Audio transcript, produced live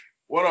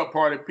What up,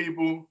 party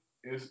people?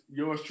 It's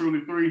yours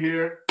truly, 3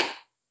 here.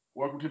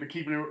 Welcome to the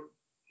Keeping It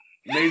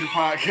Major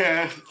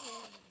podcast.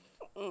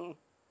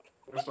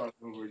 Let's start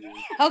over again.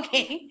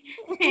 Okay.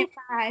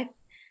 5,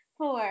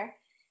 4,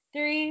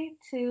 3,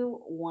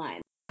 2,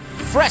 1.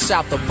 Fresh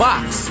out the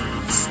box.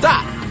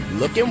 Stop,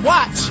 look and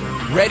watch.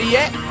 Ready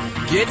yet?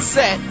 Get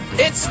set.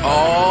 It's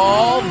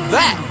all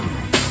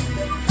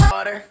that.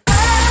 Water.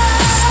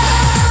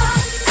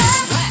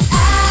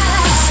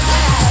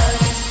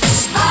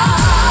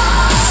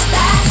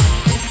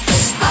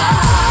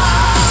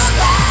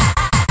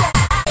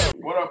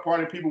 What up,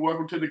 party people?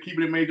 Welcome to the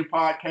Keeping It Major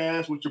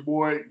podcast with your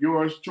boy,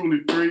 yours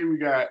truly, 3. We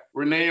got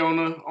Renee on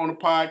the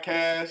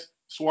podcast,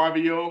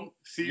 Suavio,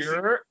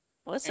 Cece,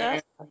 What's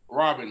up?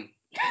 Robin.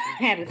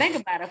 I had to think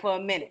about it for a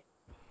minute.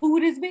 Who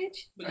this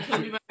bitch? I know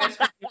your name.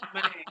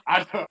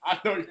 I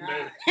know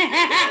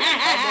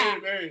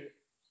your name.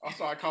 I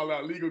saw I call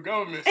out legal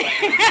government.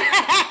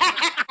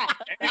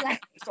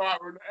 Sorry,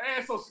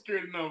 and Social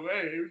Security number.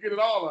 Hey, we get it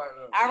all out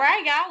of. All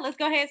right, y'all. Let's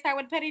go ahead and start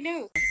with the petty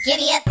news. Give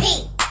me a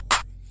P.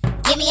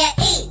 Give me a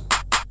E.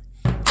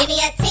 Give me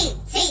a T.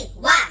 T.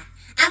 Y.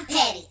 I'm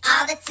petty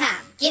all the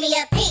time. Give me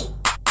a P.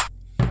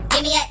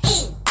 Give me a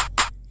E.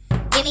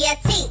 Give me a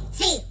T.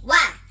 T.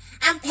 Y.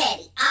 I'm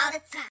petty all the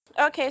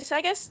time. Okay, so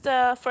I guess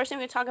the first thing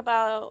we talk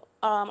about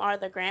are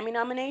the Grammy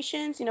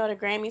nominations. You know, the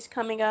Grammys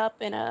coming up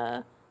in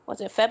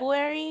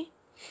February?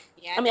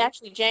 Yeah. I mean,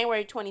 actually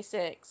January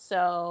 26th.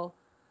 So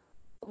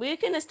we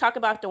can just talk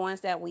about the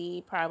ones that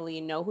we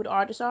probably know who the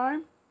artists are.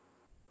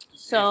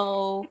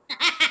 So,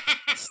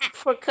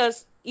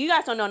 because you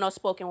guys don't know no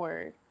spoken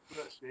word.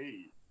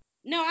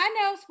 No, I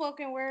know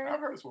spoken word. I've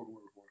heard spoken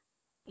word before.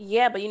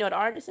 Yeah, but you know the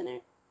artists in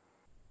there?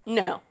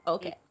 No.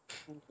 Okay.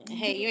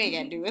 Hey, you ain't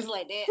got to do it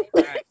like that.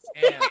 Right,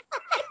 damn.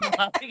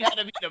 We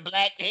gotta be the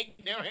black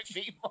ignorant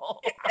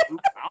people.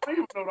 I don't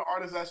even know the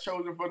artists that's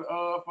chosen for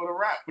the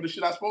rap, for the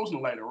shit I supposed to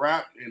know, like the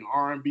rap and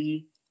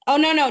R&B. Oh,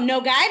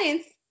 no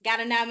guidance. Got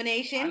a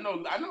nomination.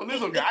 I know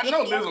Lizzo got. I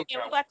know Lizzo Yeah,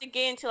 got. we'll have to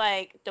get into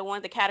like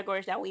the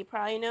categories that we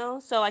probably know.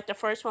 So like the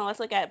first one,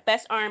 let's look at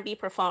best R&B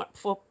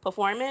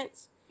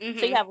performance. Mm-hmm.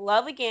 So you have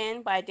Love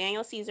Again by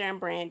Daniel Caesar and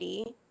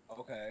Brandy.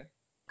 Okay.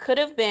 Could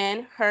Have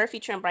Been, Her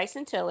featuring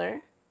Bryson Tiller.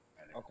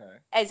 Okay.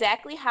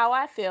 Exactly How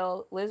I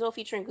Feel, Lizzo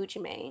featuring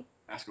Gucci Mane.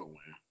 That's gonna win.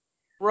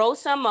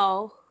 Rose Some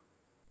Mo,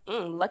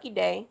 Lucky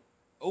Day.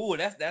 Ooh,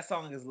 that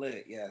song is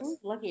lit. Yes. Ooh,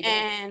 lucky day.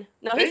 And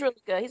no, he's really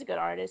good. He's a good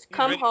artist. He's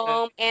Come really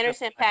Home, good.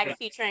 Anderson .Paak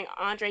featuring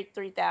Andre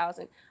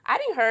 3000. I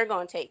think her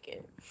gonna take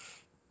it.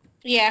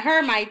 Yeah,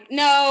 her might.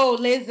 No,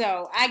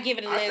 Lizzo. I give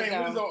it to I think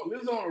Lizzo.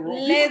 Lizzo on the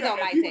roll. Lizzo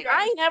might take it.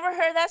 I ain't never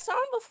heard that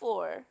song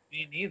before.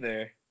 Me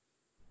neither.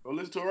 Go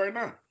listen to it right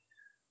now.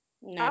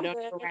 No, I'm don't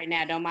good. do it right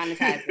now. Don't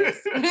monetize this.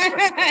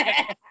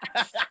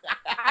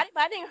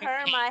 I think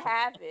her might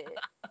have it.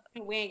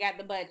 We ain't got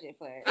the budget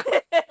for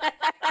it.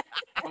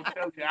 I'm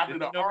telling you, after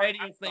the the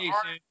radio station.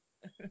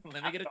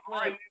 Let me get a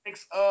Ari clip.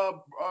 Lennox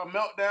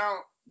meltdown,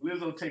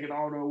 Lizzo taking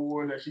all the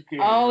awards that she can.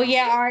 Oh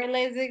yeah,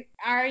 Lennox.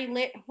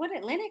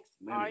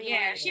 Lennox.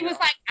 Yeah, she was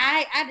like,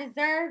 I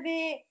deserve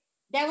it.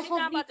 That was She's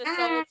supposed talking to be about the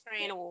Soul mine.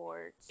 Train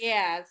Awards.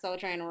 Yeah, Soul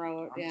Train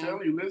Award. I'm Yeah.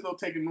 telling you, Lizzo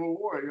taking the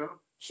award, yo.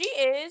 She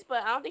is,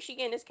 but I don't think she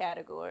get in this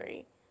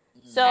category.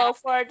 So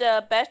for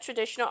the best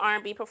traditional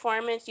R&B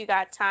performance, you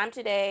got Time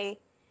Today,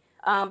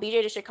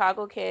 BJ the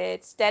Chicago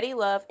Kid, Steady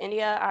Love,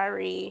 India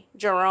Ari,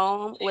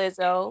 Jerome,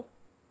 Lizzo,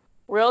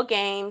 Real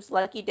Games,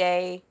 Lucky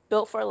Day,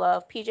 Built for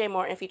Love, PJ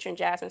Morton featuring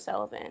Jasmine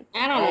Sullivan.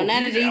 I don't know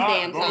none of these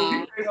damn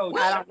songs. Yo, I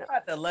I don't know.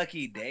 about the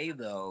Lucky Day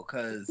though,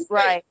 cause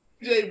Right.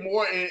 PJ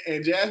Morton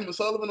and Jasmine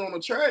Sullivan on the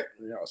track.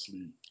 Y'all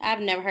sleep.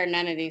 I've never heard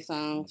none of these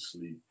songs.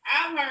 Sleep.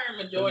 I've heard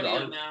majority of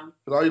them now.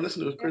 Because all you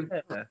listen to is Chris.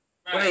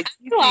 Wait,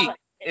 Cece,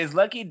 is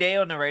Lucky Day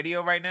on the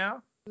radio right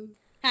now?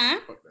 Huh?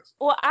 Fuck that.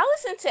 Well, I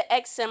listen to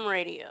XM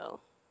Radio.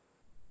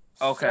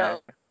 Okay.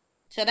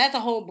 So that's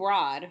a whole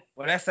broad.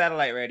 Well, that's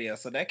satellite radio,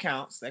 so that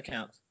counts. That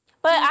counts.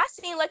 But I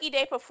seen Lucky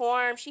Day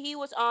perform. He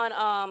was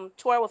on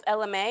tour with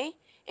LMA,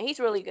 and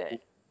he's really good.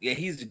 Yeah,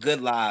 he's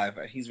good live.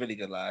 He's really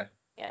good live.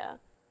 Yeah.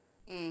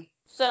 Mm.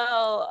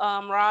 So,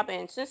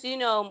 Robin, since you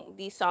know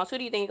these songs, who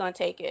do you think is gonna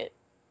take it?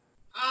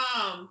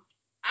 I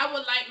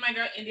would like my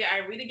girl India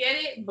Irie to get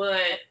it,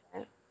 but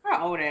Her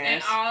old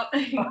and ass. all. Oh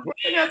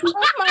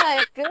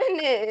my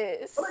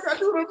goodness! What I got to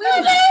do with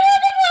that?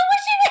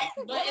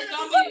 But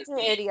it's gonna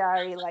be Eddie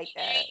already like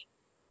that.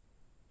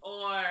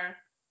 or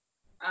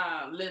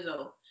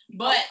Lizzo.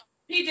 But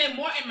PJ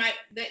Morton might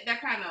that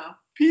kind of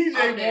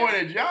PJ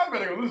Morton. Y'all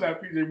better go listen to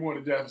that PJ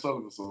Morton Jasmine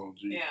Sullivan song,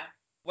 G. yeah.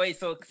 Wait,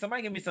 so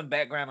somebody give me some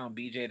background on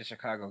BJ the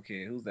Chicago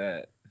Kid. Who's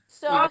that?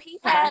 So he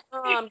had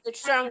the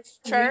Strong's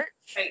Church.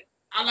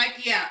 I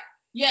like yeah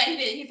he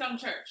did. He's on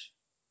church.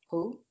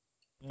 Who?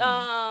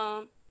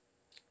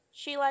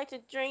 She liked to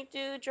drink,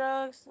 do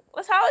drugs.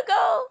 What's how it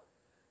go?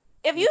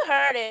 If you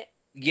heard it,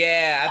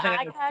 Yeah, I think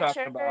I know what got you're church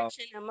talking about.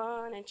 in the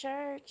morning,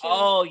 church.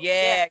 Oh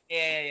yeah. You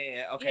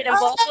Okay. hear them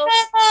vocals?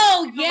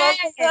 Oh, The yes.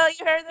 vocals,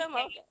 you heard them?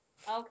 Okay.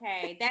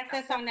 Okay, that's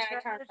the song that I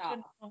turned off.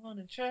 On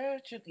the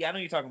church. Yeah, I know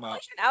what you're talking about.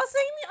 I was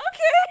singing,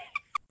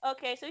 okay.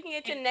 Okay, so we can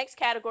get to the next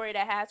category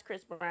that has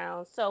Chris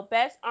Brown. So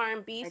best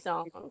R&B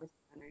song.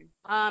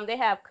 They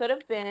have Could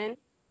Have Been,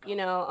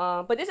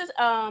 but this is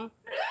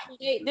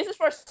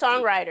for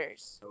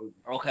songwriters.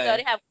 Okay. So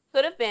they have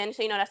Could Have Been,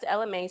 so that's the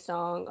LMA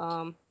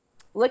song.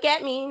 Look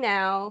at Me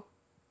Now.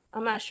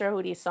 I'm not sure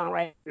who these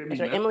songwriters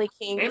are. Emily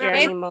King,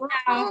 Jeremy Mo.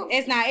 No,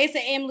 it's not. It's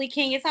an Emily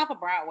King. It's off of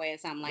Broadway or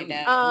something like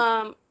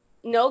that.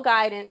 No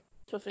Guidance.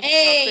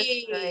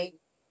 Hey.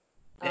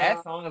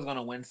 That song is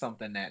gonna win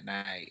something that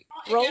night.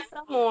 Roll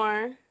Some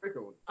More.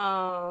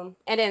 And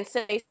then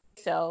Say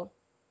So.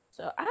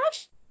 So I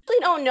actually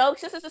don't know,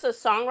 since this is a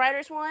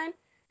songwriters one.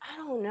 I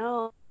don't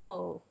know.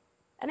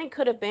 I think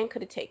Could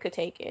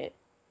take it.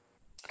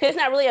 Cause it's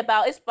not really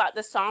about. It's about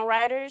the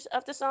songwriters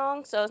of the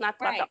song, so it's not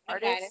about the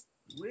artist.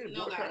 No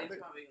Guidance probably gonna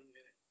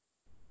get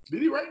it.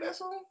 Did he write that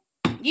song?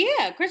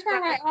 Yeah, Chris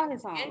Brown writes all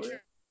his songs. Andrew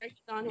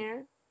on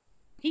here.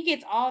 He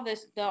gets all the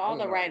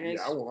writers.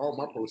 Yeah, I want all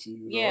my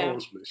proceeds. Yeah. I want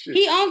to split shit.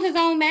 He owns his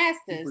own He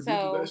masters, produces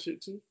so that shit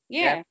too.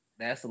 yeah.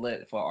 That's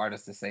lit for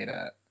artists to say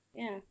that.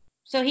 Yeah.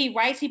 So he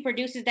writes, he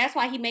produces. That's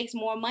why he makes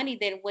more money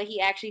than what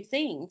he actually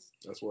sings.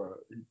 That's why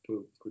he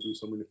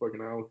produced so many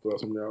fucking albums, throw out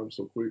so many albums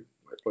so quick.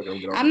 Like, fuck,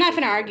 I'm not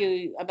gonna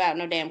argue about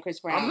no damn Chris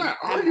Brown. I'm not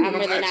arguing. I'm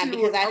really not,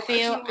 because I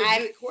feel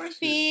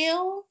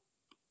question.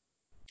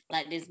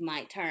 like this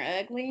might turn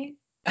ugly.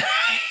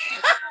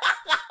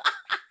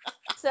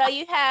 So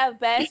you have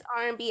Best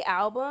R&B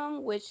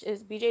Album, which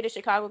is BJ the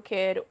Chicago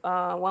Kid,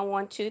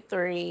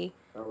 1123,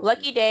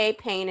 Lucky Day,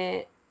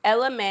 Painted,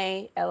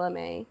 LMA,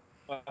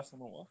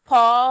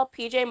 Paul,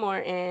 PJ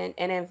Morton,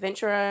 and then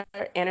Ventura,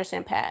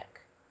 Anderson .Paak.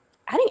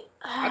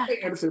 I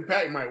think Anderson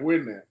 .Paak might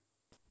win that.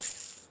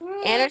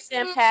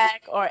 Anderson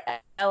 .Paak or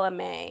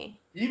LMA.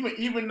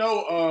 Even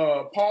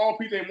though Paul,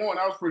 PJ Morton,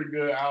 that was a pretty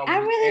good album. I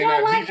really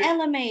don't like BJ,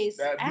 LMA's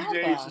that album.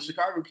 BJ the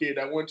Chicago Kid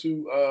that went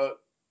to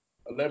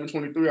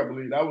 1123, I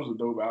believe. That was a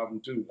dope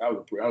album too. That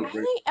was great. I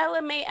think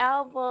LMA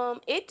album,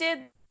 it did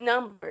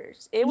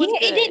numbers. It was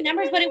good. It did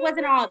numbers, but it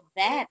wasn't all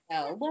that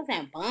though. It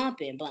wasn't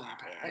bumping.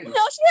 She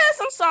has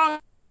some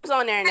songs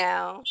on there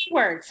now.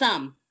 Word,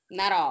 some,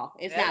 not all.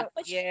 It's not.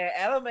 Yeah,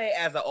 LMA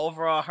as an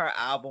overall, her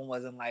album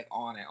wasn't like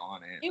on it.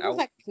 It was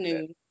like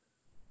smooth.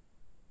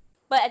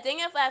 But I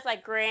think if that's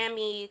like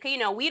Grammy,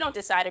 cause we don't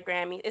decide a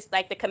Grammy. It's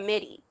like the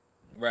committee.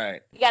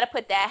 Right. You got to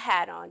put that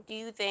hat on. Do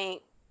you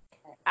think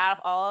out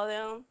of all of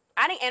them?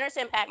 I think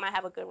Anderson .Paak might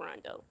have a good run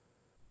though.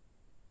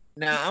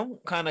 Now I'm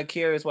kind of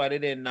curious why they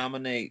didn't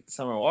nominate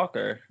Summer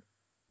Walker.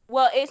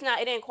 Well, it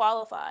didn't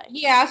qualify.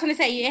 Yeah, I was gonna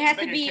say it has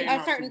to be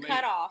a certain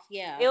cutoff.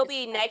 Yeah. It'll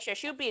be next year.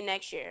 She'll be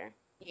next year.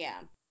 Yeah.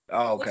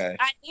 Oh, okay. Which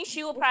I think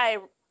she will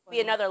probably be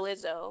another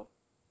Lizzo.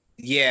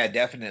 Yeah,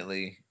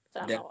 definitely.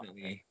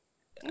 Okay.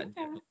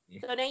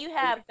 So then you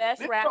have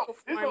Best Rap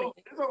Performance.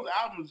 Lizzo's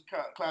album is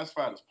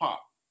classified as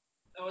pop.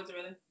 Oh, is it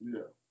really?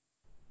 Yeah.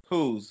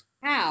 Whose?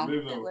 How?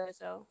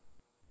 Lizzo.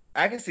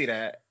 I can see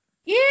that.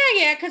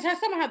 Yeah, because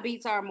some of her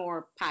beats are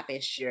more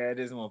popish. Yeah, it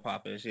is more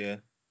popish, yeah.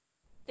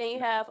 Then you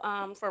have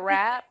for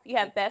rap, you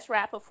have Best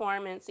Rap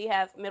Performance. You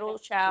have Middle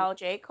Child,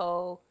 J.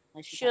 Cole,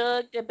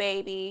 Suge the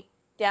Baby,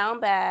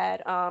 Down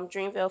Bad,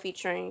 Dreamville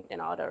featuring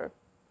and all the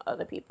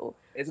other people.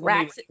 It's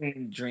going to be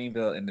between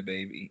Dreamville and the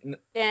Baby.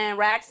 Then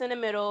Racks in the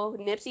Middle,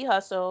 Nipsey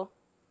Hussle,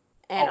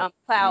 and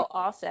Cloud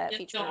Offset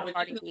featuring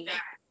Cardi B.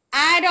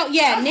 Nipsey.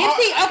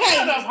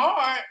 Okay. That's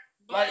hard.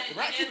 Like,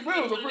 Racks in the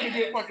Middle is a pretty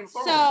good fucking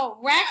song. So,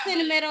 Racks in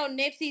the Middle,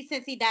 Nipsey,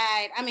 since he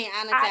died. I mean,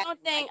 honestly.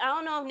 I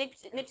don't know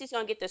if Nipsey's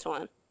going to get this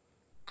one.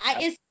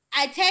 I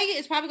tell you,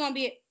 it's probably going to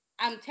be,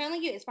 I'm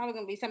telling you, it's probably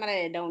going to be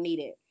somebody that don't need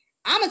it.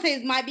 I'm going to say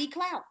it might be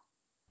Clout.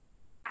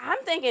 I'm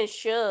thinking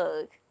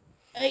Suge.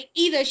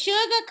 Either Suge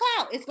or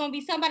Clout. It's going to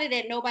be somebody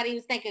that nobody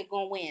was thinking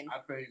going to win. I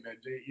think that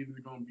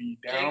either going to be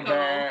Down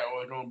Bad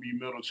or it's going to be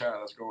Middle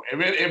Child.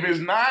 If it's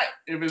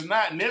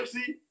not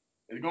Nipsey,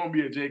 it's going to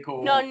be a J.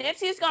 Cole. No,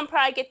 Nipsey's going to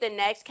probably get the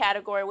next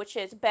category, which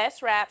is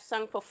Best Rap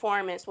Sung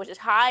Performance, which is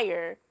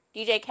higher.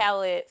 DJ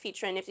Khaled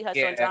featuring Nipsey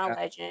Hussle and John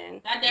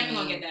Legend. I definitely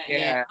gonna get that.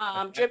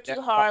 Yeah. Drip Too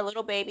Hard,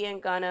 Lil Baby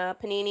and Gunna,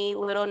 Panini,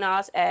 Lil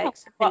Nas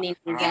X. Even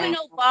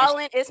though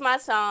Ballin' is my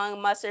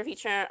song, Mustard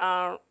featuring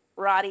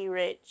Roddy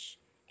Ricch,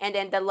 and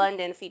then The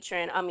London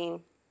featuring,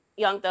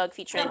 Young Thug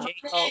featuring J.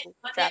 Cole.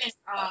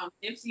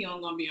 Nipsey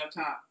on gonna be up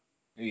top.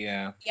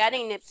 Yeah. Yeah, I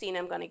think Nipsey and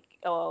I'm gonna.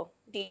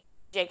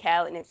 DJ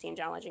Khaled, Nipsey, and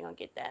John Legend gonna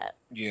get that.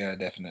 Yeah,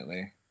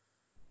 definitely.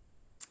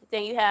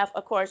 Then you have,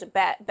 of course,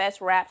 Best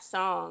Rap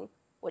Song,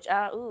 which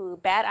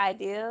Bad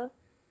Idea.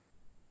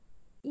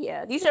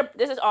 Yeah, this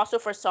is also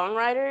for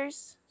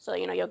songwriters, so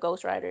your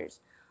ghostwriters.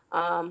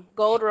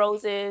 Gold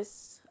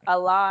Roses, A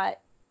Lot.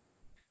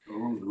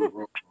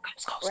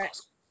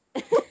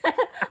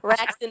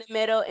 Racks in the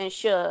Middle, and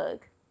Suge.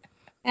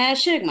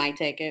 Suge might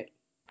take it.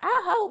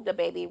 I hope the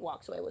Baby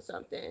walks away with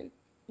something.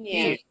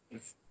 Yeah.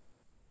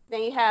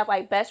 Then you have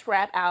Best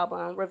Rap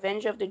Album,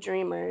 Revenge of the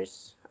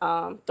Dreamers,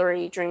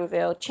 3,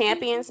 Dreamville,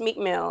 Champions, Meek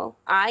Mill,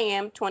 I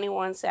Am,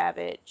 21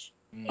 Savage,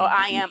 or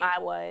I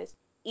Was,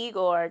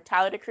 Igor,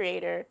 Tyler the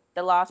Creator,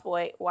 The Lost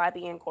Boy,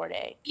 YB and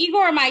Cordae.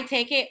 Igor might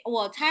take it.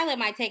 Well, Tyler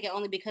might take it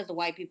only because the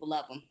white people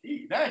love him.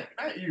 That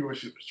Igor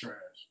shit was trash.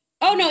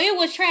 Oh no, it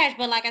was trash,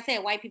 but like I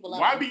said, white people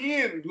love him.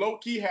 YBN low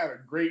key had a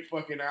great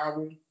fucking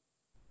album.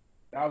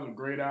 That was a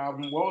great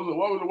album. What was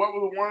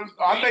the ones?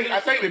 Oh, I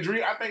think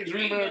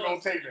Dreamer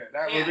gonna take that.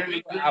 That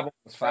album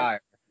was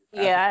fire.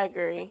 Yeah, I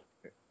agree.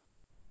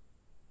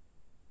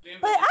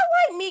 But I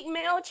like Meek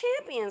Mill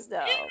Champions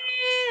though. Yeah,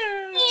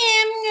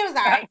 it was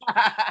alright.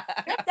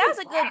 That was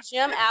a good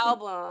gym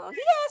album.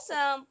 He had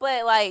some,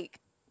 but like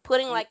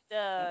putting like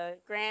the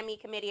Grammy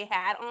committee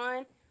hat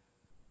on,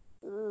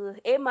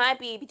 it might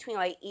be between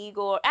like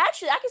Igor.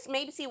 Actually, I could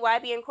maybe see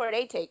YB and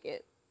Cordae take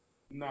it.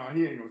 Nah,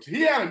 he ain't gonna.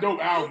 He had a dope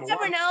album. You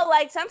never know.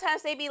 Like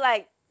sometimes they be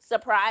like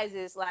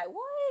surprises. Like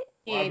what?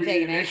 He ain't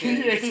taking that shit.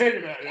 He ain't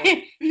taking that.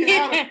 He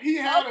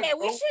had okay,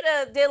 we should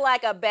have did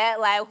like a bet,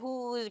 like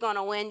who's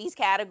gonna win these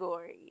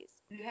categories.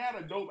 He had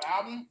a dope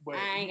album, but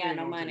I ain't got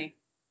no money.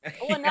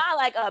 Well, not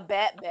like a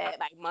bet,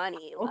 like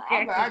money. Like,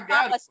 Okay. I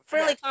got it.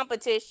 friendly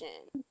competition.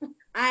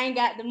 I ain't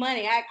got the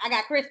money. I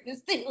got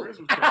Christmas too.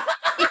 Christmas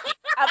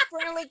A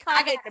friendly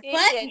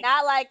competition,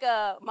 not like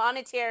a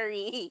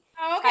monetary.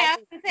 Oh, okay, I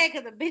was gonna say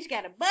because the bitch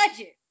got a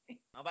budget.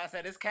 I'm about to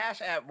say this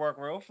Cash App work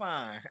real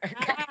fine.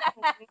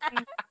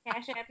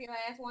 Cash App your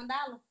ass $1.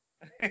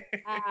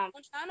 I'm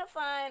trying to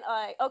find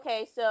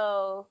okay,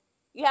 so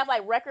you have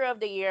like record of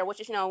the year, which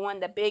is one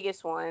of the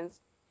biggest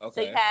ones. Okay.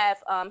 So you have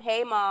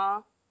Hey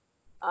Ma,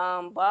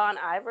 Bon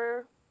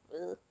Iver,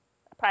 I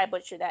probably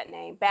butchered that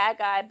name. Bad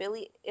Guy,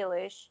 Billie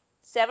Eilish,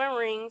 Seven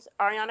Rings,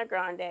 Ariana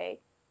Grande,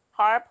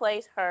 Hard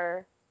Place,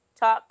 Her,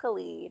 Talk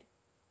Khalid,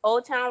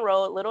 Old Town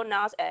Road, Lil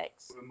Nas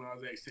X. Lil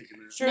Nas X taking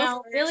that.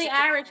 No, Billie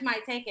Eilish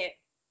might take it.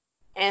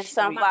 And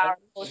Sunflower,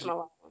 Post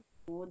Malone.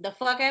 The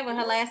fuck ever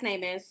her last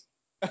name is.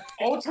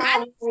 Old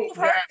Town Road.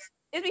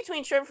 It's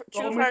between True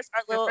Hurts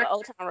or Lil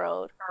Old Town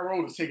Road. Town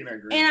Road is taking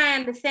that grade. And I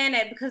understand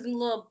that because them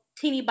little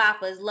teeny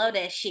boppers love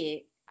that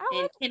shit.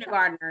 And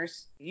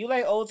kindergartners. You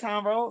like Old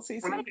Town Road,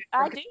 CC?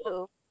 I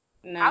do.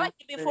 No, I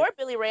liked it before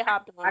Billy Ray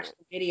hopped on watch it.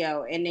 the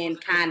video and then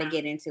kind of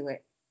get into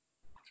it.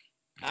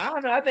 I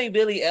don't know. I think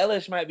Billie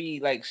Eilish might be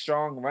like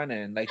strong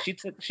running. Like she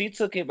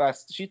took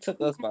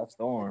us by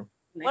storm.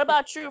 What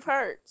about Truth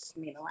Hurts?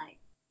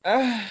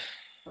 I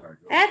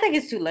I think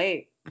it's too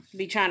late to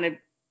be trying to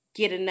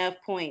get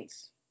enough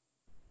points.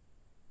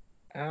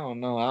 don't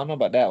know. I don't know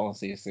about that one,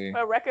 CC.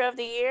 For record of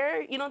the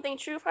year, you don't think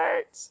Truth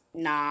Hurts?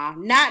 Nah,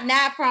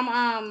 not from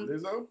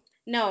Lizzo?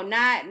 No,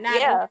 not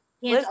Yeah.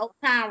 against Old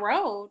Town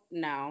Road.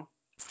 No.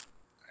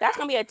 That's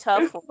gonna be a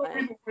tough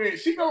one.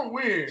 She gonna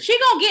win. She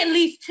gonna get at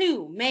least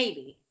 2,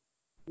 maybe.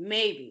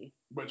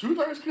 But Truth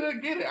Hurts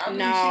could get it. I mean,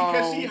 No.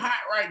 because she hot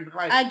right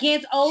now.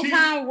 Against Old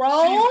Town She's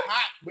Road?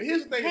 hot. But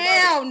here's the thing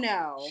Hell about it.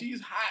 no.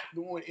 She's hot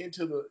going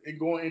into the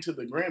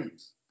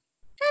Grammys.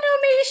 That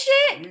don't mean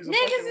shit. It means a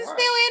Niggas fucking is lot.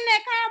 still in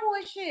that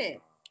cowboy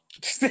shit.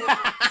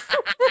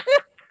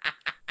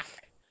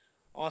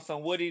 On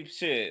some Woody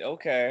shit.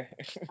 Okay.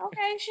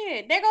 Okay,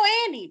 shit. There go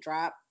Andy.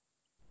 Drop.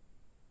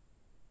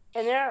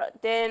 And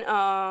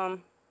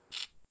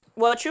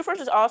well, Truth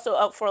Hurts is also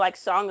up for like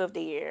Song of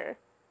the Year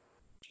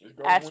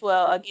as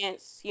well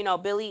against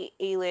Billie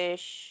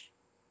Eilish.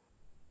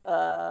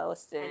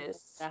 What's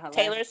this?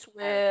 Taylor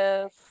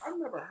Swift. I've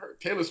never heard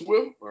Taylor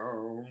Swift.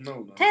 Oh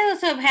no. Taylor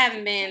Swift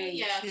haven't been.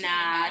 She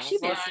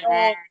been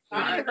trash.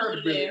 I ain't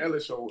heard Billie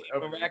Eilish show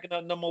ever. Been racking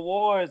up them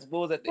awards. What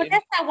was that? But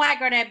that's that white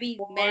girl that be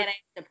mad at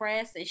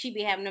depressed and she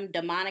be having them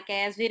demonic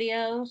ass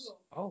videos.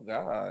 Oh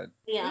God.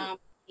 Yeah,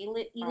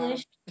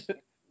 Eilish.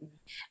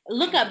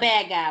 Look up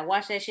Bad Guy.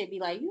 Watch that shit. Be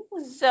like you.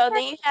 So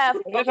then you have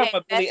We're talking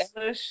about Billie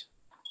Eilish.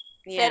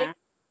 Yeah.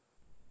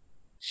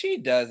 She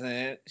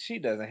doesn't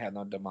have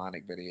no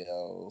demonic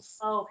videos.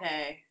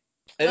 Okay.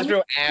 It's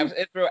real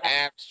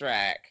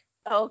abstract.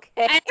 Okay.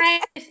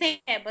 I understand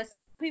that, but some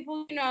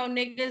people,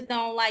 niggas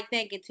don't like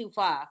thinking too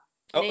far.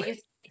 Oh. Niggas,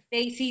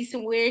 they see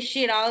some weird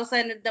shit, all of a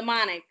sudden it's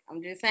demonic.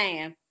 I'm just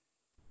saying.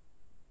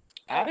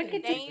 Then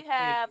you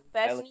have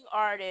Best New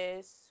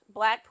Artist,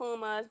 Black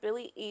Pumas,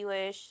 Billie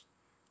Eilish,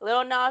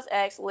 Lil Nas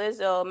X,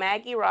 Lizzo,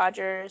 Maggie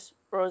Rogers,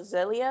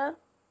 Rosalia,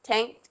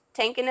 Tank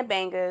and the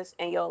Bangers,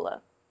 and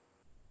Yola.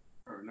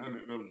 I don't know,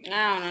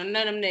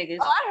 none of them niggas.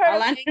 Oh, I heard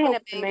all I Tank know and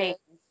is the Bangers.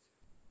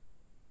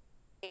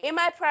 It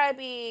might probably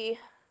be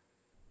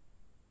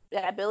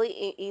that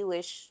Billie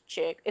Eilish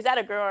chick. Is that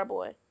a girl or a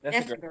boy?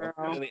 That's a girl.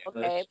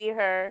 Okay, be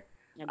her.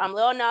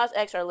 Lil Nas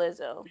X or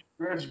Lizzo.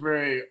 That's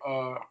very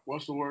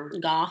what's the word?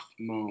 Goth.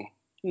 No.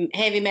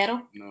 Heavy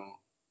metal. No.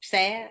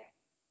 Sad.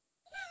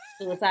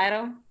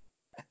 Suicidal.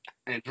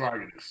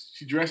 Androgynous.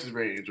 She dresses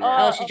very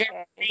androgynous. Oh, she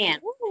dresses man.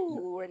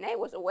 Ooh, Renee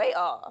was way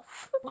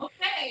off.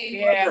 Okay.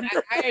 Yeah,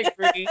 I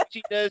agree.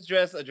 She does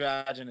dress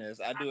androgynous.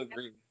 I do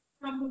agree.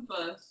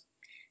 But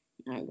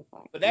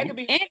that could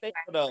be her thing,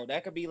 though.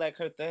 That could be like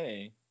her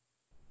thing.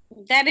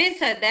 That's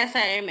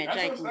her image. That's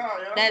like, her style,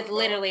 yeah, that's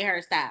literally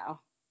her style.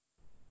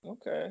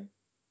 Okay.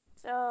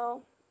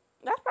 So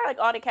that's probably like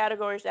all the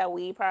categories that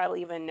we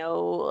probably even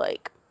know,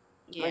 like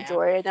Yeah.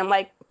 majority of them.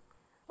 Like,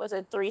 was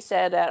it 3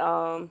 said that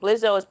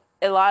Lizzo is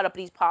a lot of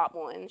these pop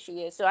ones.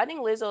 She is. So I think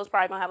Lizzo's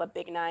probably gonna have a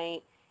big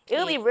night.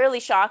 It'll be really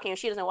shocking if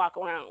she doesn't walk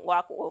away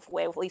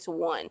with at least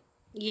one.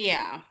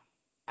 Yeah.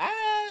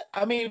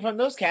 I mean, from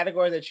those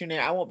categories that you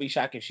name, I won't be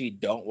shocked if she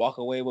don't walk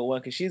away with one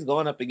because she's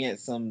going up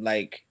against some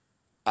like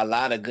a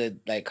lot of good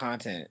like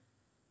content.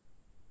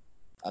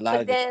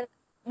 But then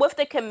with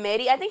the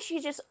committee, I think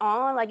she's just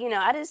on like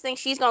I just think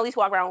she's gonna at least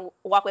walk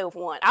away with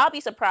one. I'll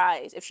be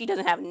surprised if she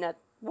doesn't have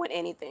win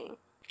anything.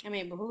 I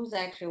mean, but who's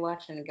actually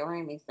watching the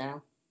Grammys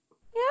though?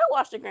 Yeah, I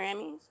watch the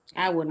Grammys.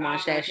 I wouldn't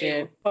watch that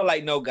shit. I feel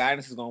like No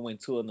Guidance is gonna win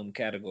 2 of them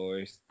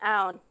categories.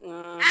 I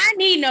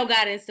need No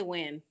Guidance to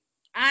win.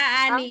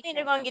 I think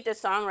they're gonna get the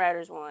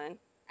songwriters one.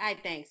 I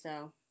think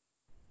so.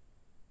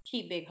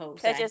 Keep big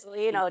hopes. That's just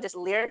just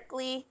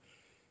lyrically.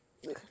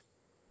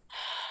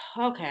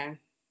 Okay.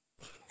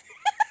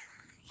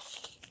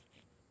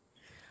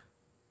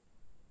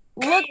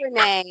 Look,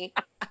 Renee.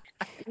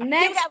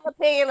 Next have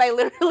opinion like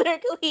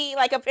lyrically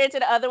like compared to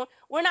the other one.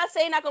 We're not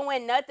saying not gonna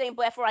win nothing,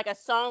 but for like a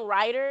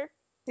songwriter.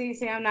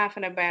 See, I'm not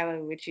gonna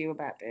battle with you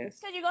about this.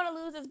 Because you're gonna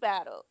lose this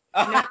battle.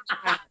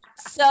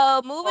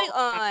 So moving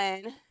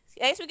on.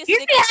 I guess we can you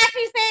see how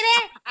she say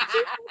that?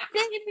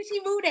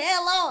 She moved the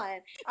hell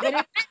on.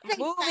 But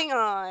moving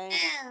on.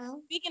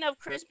 Speaking of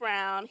Chris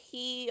Brown,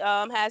 he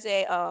has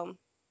a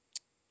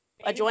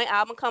joint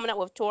album coming up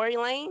with Tory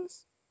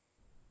Lanez.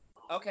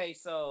 Okay,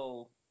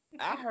 so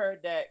I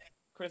heard that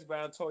Chris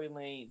Brown, Tory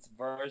Lanez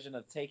version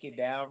of Take It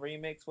Down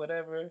remix,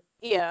 whatever.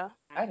 Yeah.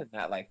 I did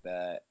not like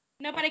that.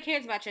 Nobody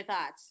cares about your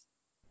thoughts.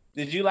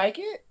 Did you like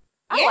it?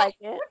 I like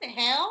it. What the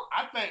hell?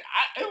 I think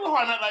it was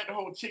hard not like the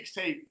whole Chicks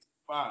Tape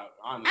vibe,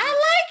 honestly. I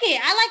like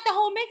it. I like the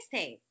whole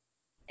mixtape.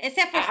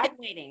 Except for Still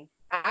Waiting.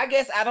 I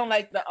guess I don't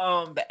like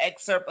the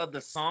excerpt of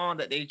the song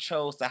that they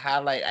chose to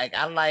highlight. Like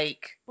I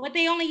like. But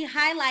they only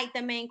highlight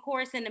the main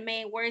chorus and the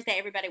main words that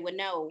everybody would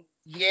know.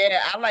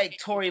 Yeah, I like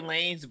Tory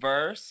Lanez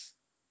verse.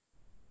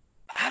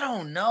 I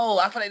don't know.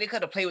 I feel like they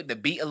could have played with the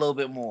beat a little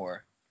bit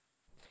more.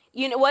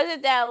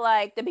 Wasn't that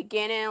like the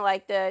beginning,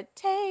 like the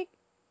take?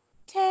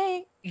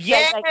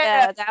 Yeah, like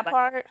that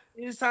part.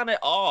 It sounded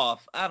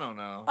off. I don't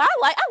know. I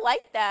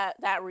like that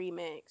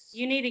remix.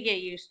 You need to get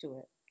used to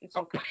it. It's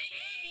okay.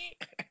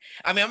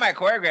 I mean, I might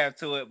choreograph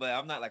to it, but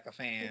I'm not like a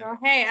fan.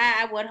 Hey,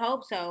 I would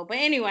hope so. But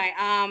anyway,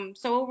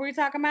 so what were we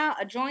talking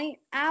about? A joint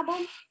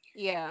album?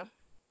 Yeah.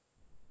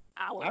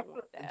 I would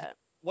want that.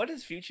 What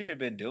has Future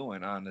been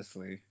doing,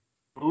 honestly?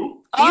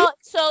 Who? Oh,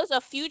 so it's a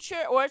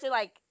Future, or is it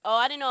like? Oh,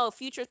 I didn't know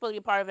Future is supposed to be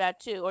a part of that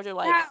too, or is it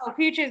like? No,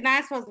 Future is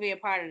not supposed to be a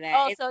part of that.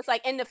 Oh, so it's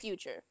like in the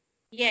future.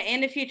 Yeah, in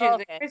the future,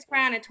 it's Chris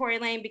Brown and Tory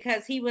Lanez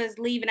because he was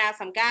leaving out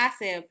some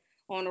gossip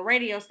on the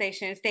radio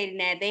station stating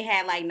that they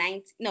had like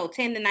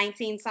 10 to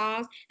 19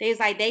 songs. They was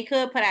like they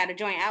could put out a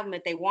joint album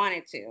if they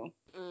wanted to.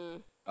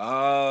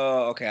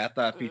 Oh, okay. I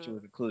thought Future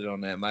was included on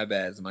that. My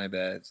bad.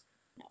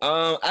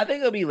 I think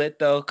it'll be lit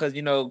though, because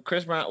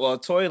Chris Brown. Well,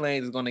 Tory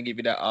Lanez is gonna give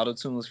you that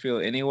auto-tunes feel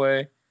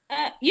anyway.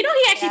 He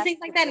actually sings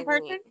like that in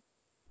person.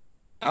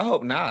 I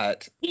hope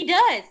not. He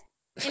does.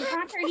 In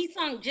concert, he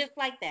sung just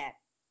like that.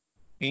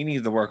 He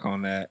needs to work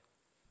on that.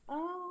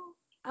 Oh.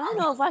 I don't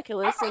know if I could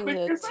listen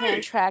to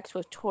 10 tracks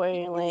with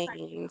Tory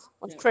Lanez,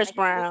 with Chris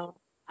Brown.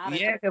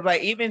 Yeah, because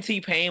like even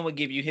T-Pain would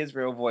give you his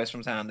real voice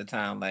from time to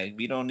time. Like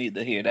we don't need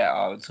to hear that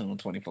auto-tune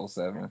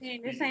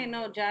 24/7. This ain't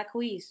no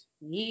Jacquees.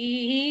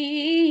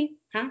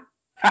 Huh?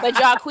 But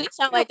Jacquees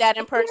sound like that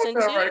in person too.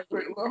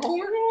 Little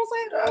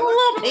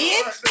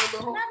bitch.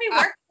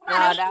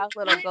 Nah, that was a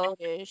little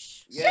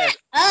goldish. Yeah. Shut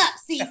up,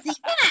 Cece.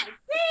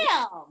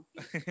 God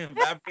damn.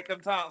 Vibrate them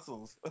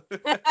tonsils.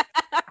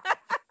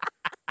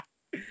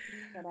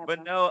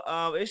 But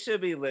no, it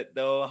should be lit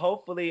though.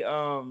 Hopefully,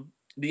 I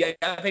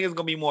think it's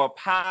gonna be more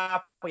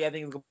pop. I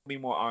think it's gonna be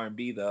more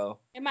R&B though.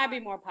 It might be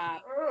more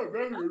pop. Oh,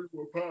 definitely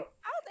more pop.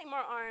 I don't think more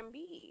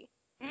R&B.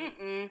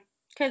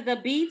 Because the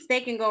beats,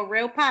 they can go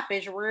real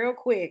popish real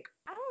quick.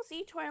 I don't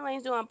see Tory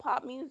Lanez doing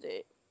pop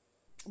music.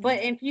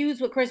 But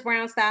infused with Chris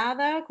Brown style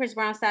though. Chris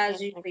Brown style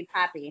is usually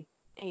poppy.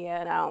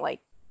 Yeah, and I don't like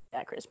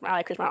that Chris Brown. I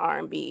like Chris Brown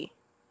R&B.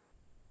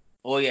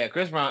 Well, yeah,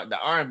 Chris Brown, the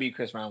R&B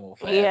Chris Brown will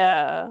flat.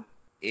 Yeah.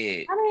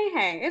 I mean,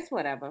 hey, it's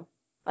whatever.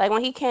 Like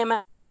when he came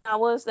out,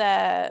 was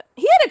that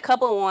he had a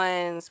couple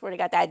ones where they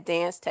got that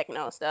dance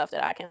techno stuff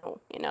that I can,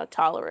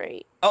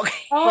 tolerate.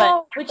 Okay.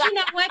 Oh, but you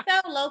know what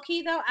though? Low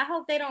key though, I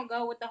hope they don't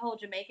go with the whole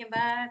Jamaican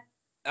vibe.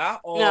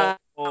 No.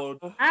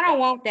 I don't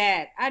want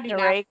that. I do the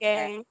not.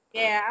 Reggae.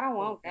 Yeah, I don't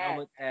want that.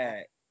 With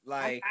that.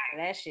 Like I'm tired of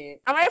that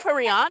shit. I'm ready for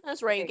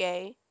Rihanna's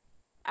reggae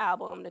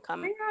album to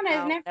come.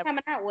 Rihanna is never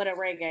coming out with a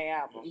reggae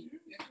album.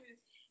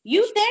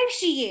 You think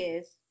she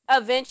is?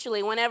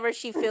 Eventually, whenever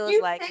she feels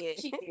like it.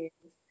 She is.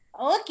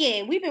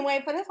 Okay, we've been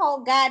waiting for this whole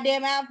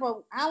goddamn album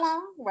for how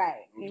long?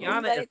 Right.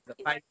 Rihanna is the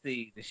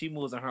Pisces. She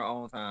moves in her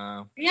own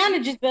time.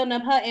 Rihanna just building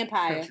up her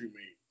empire. Country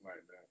made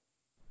like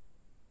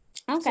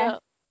that. Okay. So,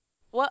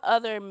 what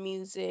other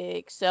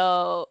music?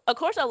 So, of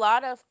course, a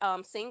lot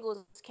of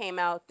singles came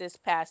out this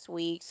past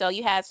week. So,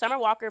 you had Summer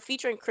Walker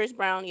featuring Chris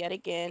Brown yet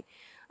again.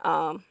 We're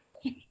on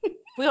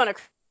a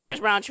Chris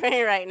Brown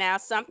train right now.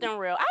 Something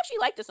Real. I actually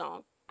like the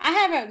song. I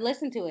haven't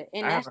listened to it,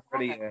 and I that's haven't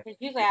heard it yet. because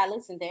usually I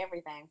listen to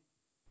everything.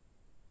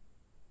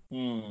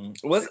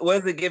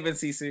 What's it giving,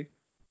 CC?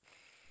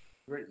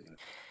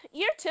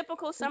 Your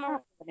typical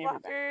Summer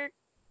Walker,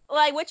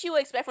 like what you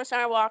would expect from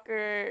Summer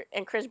Walker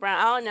and Chris Brown.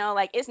 I don't know.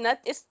 Like it's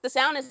the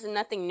sound is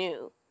nothing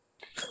new.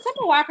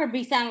 Summer Walker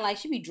be sounding like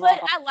she be drunk.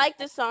 But I like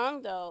the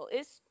song though.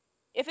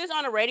 If it's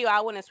on the radio,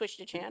 I wouldn't switch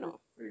the channel.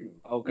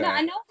 Okay. No,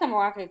 I know Summer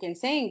Walker can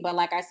sing, but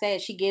like I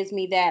said, she gives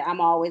me that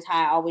I'm always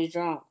high, always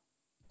drunk.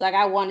 Like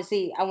I want to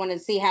see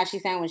how she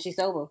sound when she's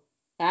sober.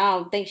 I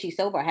don't think she's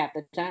sober half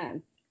the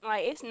time.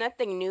 Like it's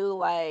nothing new.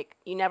 Like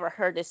you never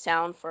heard this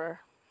sound for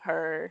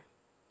her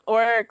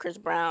or Chris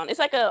Brown. It's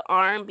like a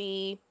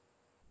R&B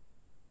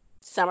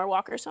Summer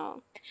Walker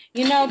song.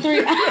 You know,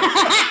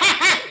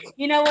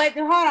 you know what?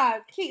 Hold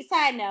on.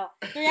 Side note.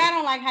 I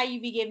don't like how you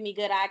be giving me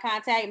good eye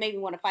contact. It made me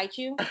want to fight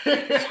you. So,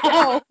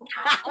 I'm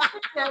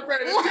trying to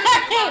figure out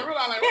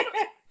what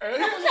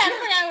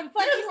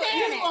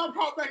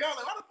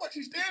the fuck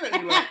you staring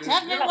at. Why the fuck you staring at me like this?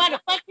 Why the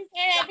fuck you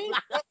staring at me?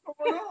 What's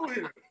going on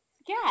here?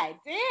 God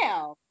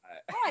damn.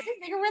 Oh, this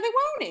nigga really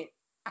want it.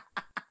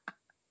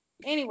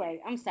 Anyway,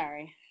 I'm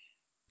sorry.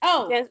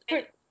 Oh,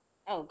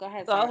 go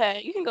ahead. Go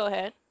ahead. You can go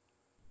ahead.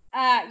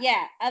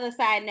 Yeah. Other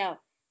side note.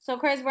 So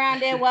Chris Brown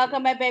did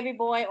 "Welcome Back, Baby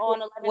Boy"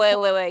 on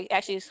 11. Wait.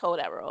 Actually, just hold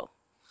that roll.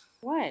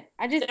 What?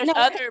 We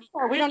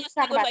don't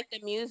talk about like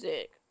the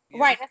music.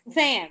 Right. That's what I'm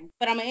saying.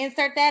 But I'm gonna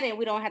insert that, and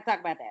we don't have to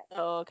talk about that.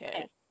 Oh,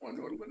 okay. What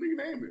nigga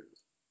name is?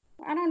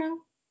 I don't know.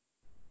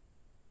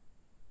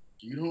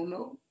 You don't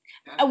know?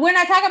 We're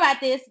not talking about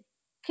this.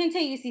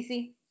 Continue,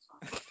 CC.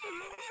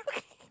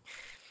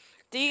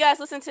 Do you guys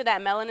listen to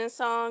that Melanin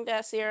song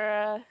that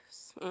Sierra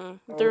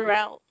threw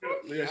out?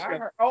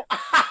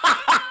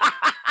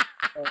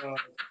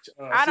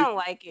 I don't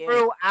like it.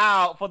 Threw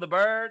out for the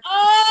bird.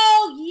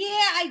 Oh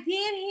yeah, I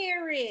did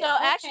hear it. So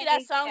actually,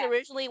 that song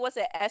originally was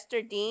an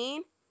Esther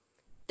Dean.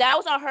 That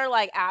was on her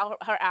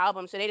her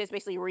album, so they just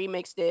basically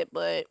remixed it.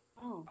 But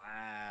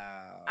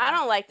wow, I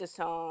don't like the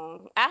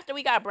song. After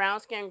we got Brown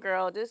Skin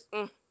Girl, this.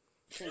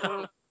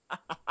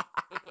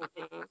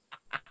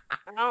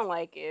 I don't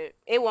like it.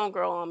 It won't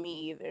grow on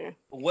me either.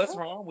 What's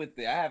wrong with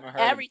it? I haven't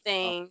heard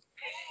everything.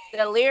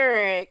 The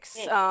lyrics.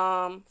 First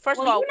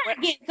of all, you're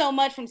not getting so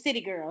much from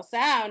City Girls, so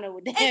I don't know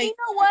what the hell. And you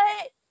know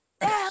what?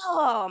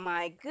 Oh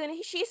my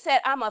goodness. She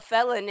said I'm a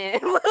felon.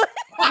 And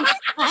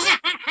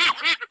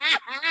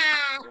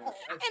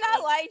I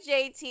like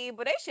JT,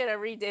 but they should have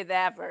redid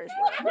that version.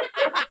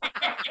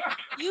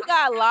 You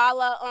got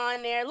Lala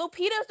on there.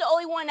 Lupita's the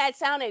only one that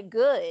sounded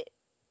good.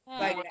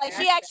 Like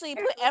she actually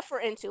put effort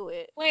into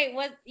it. Wait,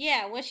 what?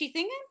 Yeah, was she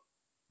singing?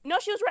 No,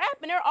 she was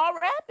rapping. They're all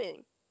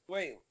rapping.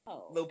 Wait,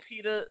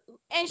 Lupita.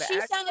 And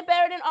she sounded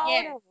better than all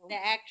of them. The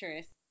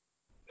actress.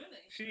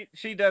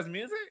 She does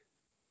music?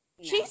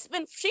 No.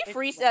 She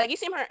freestyle. You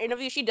see her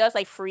interview, she does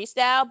like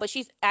freestyle, but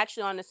she's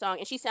actually on the song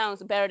and she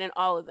sounds better than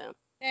all of them.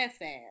 That's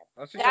sad.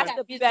 That's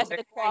the best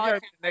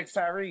quality. Next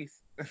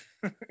Tyrese.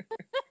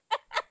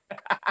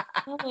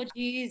 Oh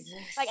Jesus.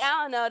 Like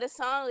I don't know, this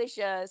song is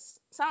just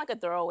sound like a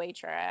throwaway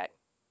track.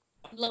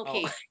 Low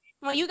key.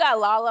 Well, you got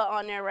Lala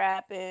on there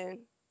rapping.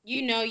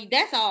 You know,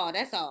 that's all.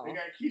 That's all. They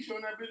got Keisha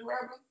on that bitch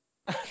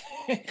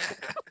rapping.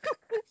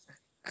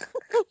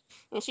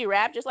 And she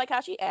rapped just like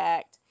how she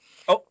act.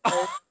 Oh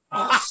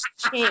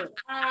shit.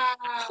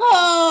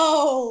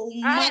 Oh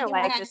I didn't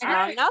like this song.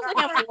 I was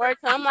looking forward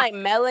to I'm like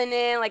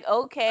Melanin, like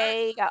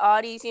okay, got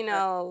all these,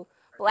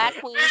 black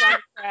queens on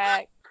the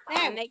track.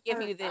 And they give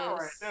you this. All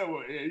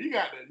right, yeah,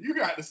 you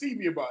got to see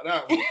me about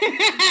that one.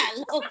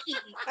 Low key.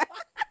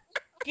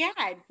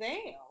 God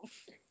damn.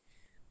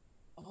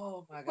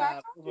 Oh my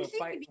God. She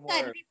be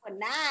cutting people with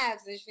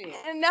knives and shit.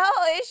 No,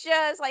 it's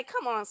just like,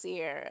 come on,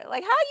 Sierra.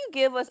 Like, how you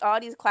give us all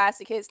these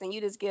classic hits and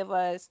you just give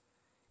us.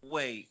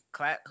 Wait,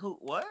 who?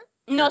 What?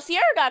 No,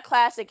 Sierra got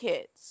classic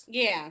hits.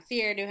 Yeah,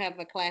 Sierra do have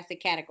a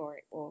classic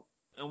category. Well,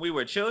 and we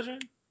were children?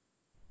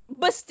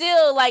 But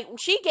still, like,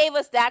 she gave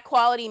us that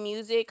quality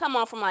music. Come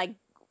on, from like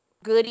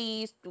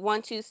Goodies,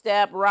 1-2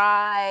 Step,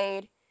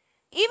 Ride.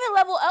 Even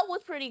Level Up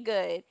was pretty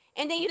good.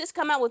 And then you just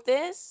come out with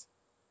this?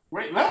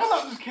 Wait, Level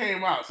Up just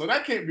came out, so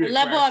that can't be a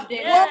Level Up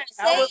did. Well, I'm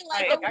saying,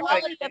 like, the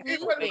quality of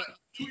music.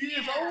 2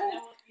 years old?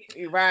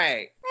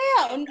 Right.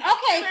 Hell,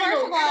 okay,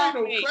 first of all,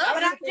 but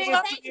I'm just saying,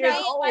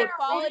 like,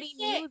 quality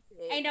music.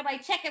 Ain't nobody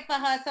checking for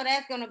her, so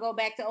that's going to go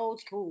back to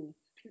old school.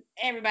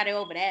 Everybody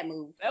over that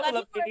move. Level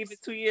Up ain't even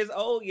 2 years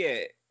old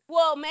yet.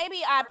 Well,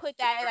 maybe I put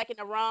that like in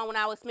the wrong when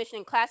I was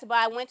mentioning class, but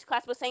I went to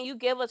class, but saying you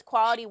give us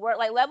quality work.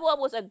 Like Level Up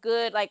was a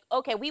good, like,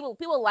 okay,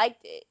 people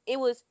liked it. It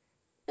was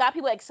got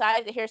people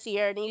excited to hear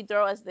Sierra. Then you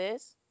throw us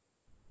this.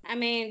 I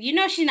mean,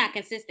 she's not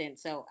consistent,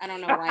 so I don't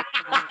know why.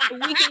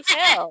 We can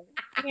tell.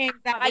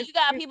 Like, you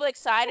got people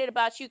excited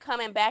about you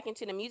coming back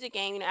into the music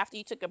game, after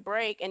you took a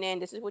break, and then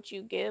this is what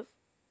you give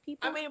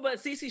people. I mean, but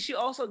Cece, she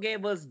also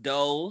gave us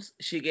Doze.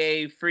 She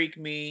gave Freak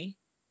Me.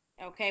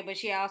 Okay, but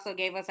she also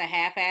gave us a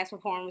half-ass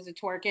performance of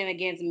twerking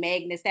against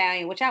Meg Thee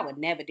Stallion, which I would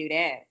never do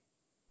that.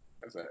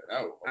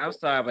 I'm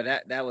sorry, but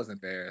that was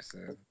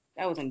embarrassing.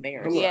 That was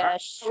embarrassing. Yeah,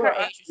 her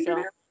age is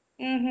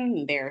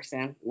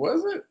Embarrassing.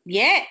 Was it?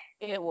 Yeah.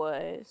 It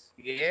was.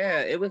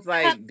 Yeah, it was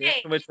like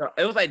dancing with your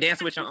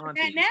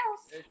auntie.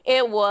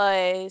 It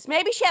was.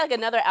 Maybe she had like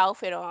another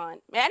outfit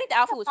on. Man, I think the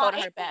outfit was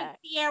holding her back.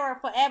 Sierra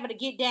forever to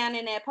get down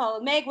in that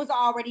pose. Meg was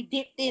already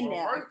dipped in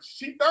there.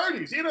 She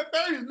 30. She in her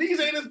 30s. Knees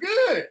ain't as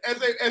good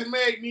as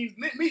Meg needs.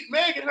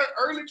 Meg in her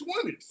early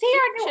 20s.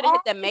 Sierra should have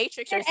hit the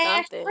Matrix or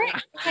something.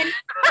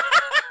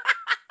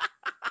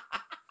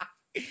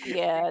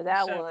 Yeah,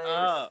 that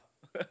was.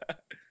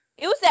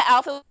 It was that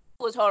outfit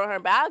was holding her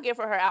back. I'll give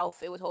her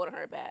outfit was holding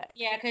her back.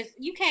 Yeah, because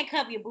you can't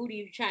cover your booty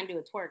if you're trying to do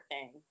a twerk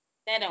thing.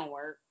 That don't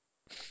work.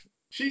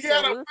 She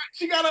got a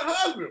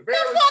husband. What the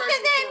fuck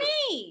does that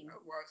mean?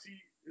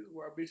 This is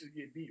why bitches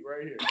get beat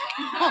right here.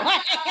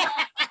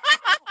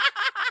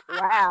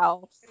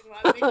 Wow. This is why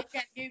bitches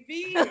got to get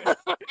beat.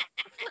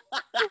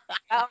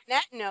 On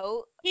that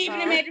note, Keeping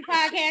the Major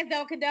Podcast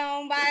don't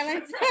condone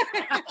violence.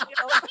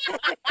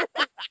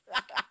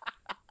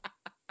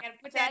 Gotta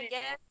put that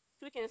in.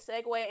 We can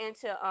segue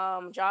into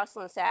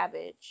Jocelyn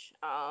Savage.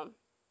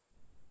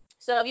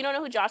 So if you don't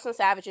know who Jocelyn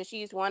Savage is,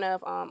 she's one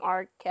of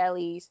R.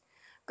 Kelly's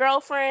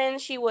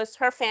girlfriends.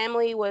 Her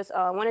family was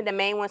one of the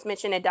main ones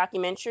mentioned in the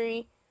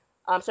documentary,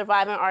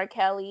 Surviving R.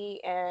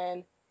 Kelly,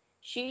 and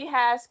she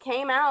has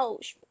came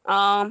out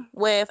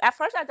with. At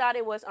first, I thought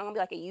it was gonna be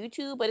like a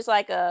YouTube, but it's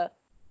like a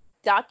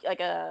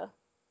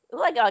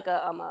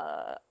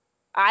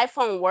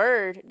iPhone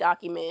Word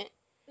document.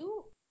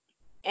 Ooh.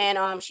 And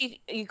of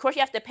course you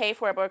have to pay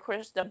for it, but of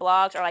course the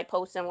blogs are like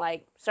posting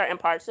like certain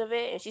parts of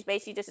it, and she's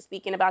basically just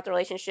speaking about the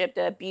relationship,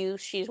 the abuse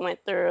she's went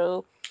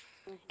through.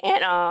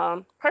 And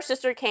her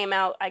sister came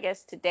out, I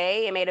guess,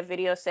 today and made a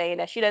video saying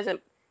that she doesn't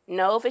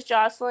know if it's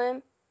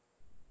Jocelyn,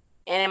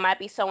 and it might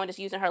be someone just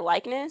using her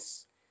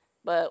likeness,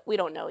 but we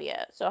don't know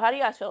yet. So how do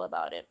you guys feel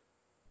about it?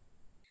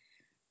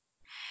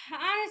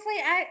 Honestly,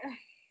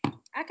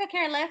 I could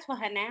care less for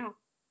her now.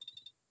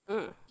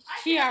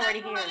 She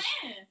already here.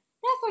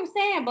 That's what I'm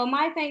saying. But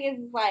my thing is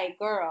like,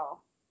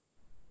 girl,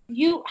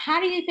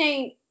 how do you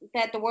think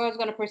that the world's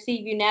gonna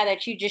perceive you now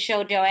that you just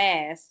showed your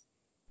ass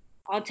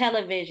on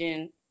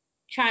television,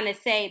 trying to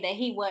say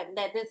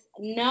that this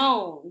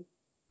known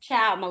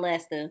child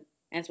molester,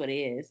 that's what it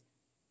is,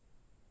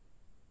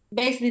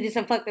 basically did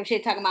some fucked up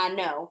shit talking about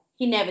no,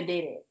 he never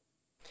did it.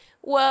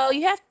 Well,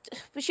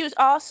 but she was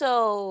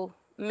also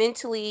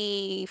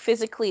mentally,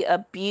 physically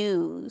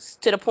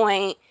abused to the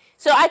point.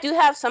 So I do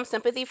have some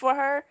sympathy for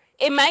her.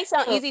 It might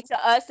sound easy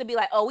to us to be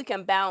like, oh, we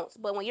can bounce.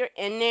 But when you're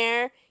in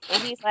there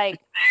and he's like,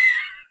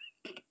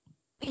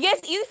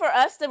 it's easy for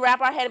us to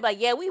wrap our head and be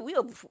like, yeah,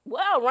 we'll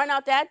run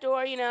out that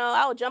door,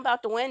 I'll jump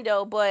out the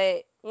window.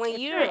 But when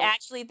you're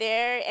actually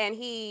there and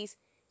he's,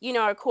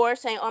 of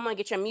course, saying, oh, I'm going to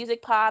get your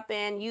music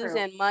popping,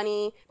 using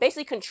money,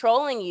 basically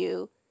controlling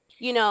you,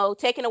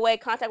 taking away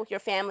contact with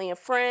your family and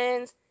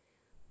friends,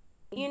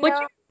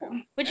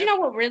 But you know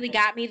what really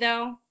got me,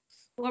 though?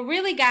 What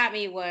really got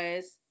me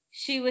was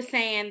she was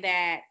saying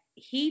that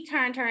he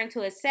turned her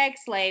into a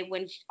sex slave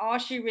when all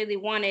she really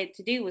wanted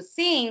to do was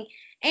sing,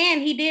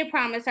 and he did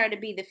promise her to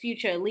be the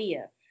future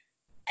Aaliyah.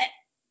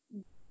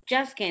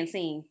 Just can't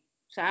sing,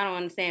 so I don't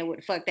understand what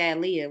the fuck that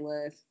Aaliyah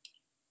was.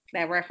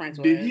 That reference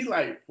was. Did he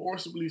like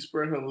forcibly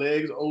spread her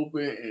legs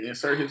open and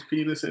insert his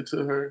penis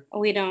into her?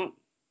 We don't.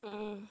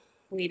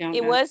 We don't.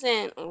 It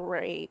wasn't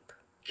rape.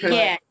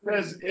 Yeah.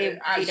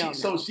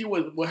 She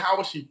was. Well, how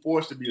was she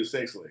forced to be a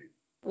sex slave?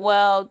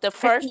 Well, the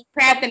first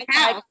trapped in the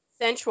house.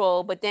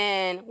 Central, but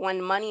then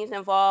when money is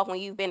involved, when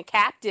you've been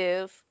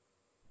captive,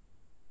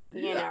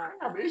 you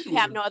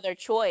have no other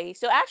choice.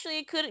 So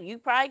actually, you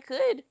probably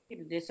could.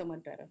 You did so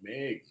much better.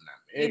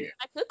 I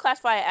could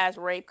classify it as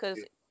rape because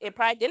it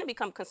probably didn't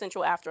become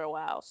consensual after a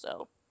while.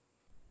 So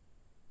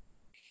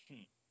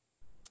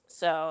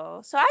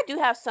I do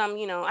have some,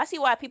 I see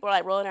why people are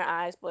like rolling their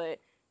eyes,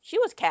 but she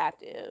was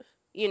captive.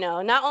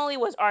 Not only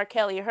was R.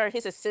 Kelly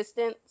his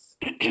assistants.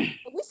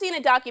 We seen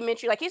a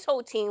documentary, like his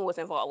whole team was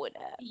involved with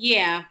that.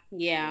 Yeah.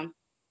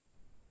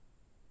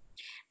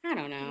 I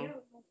don't know.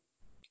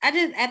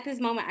 At this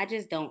moment, I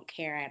just don't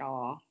care at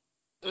all.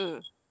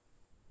 All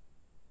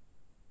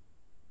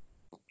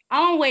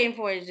I'm waiting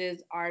for is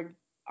just R.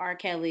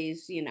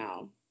 Kelly's,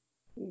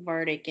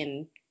 verdict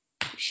and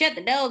shut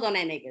the doors on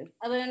that nigga.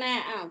 Other than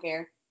that, I don't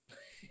care.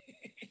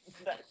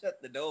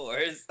 Shut the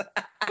doors.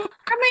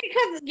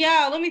 Because,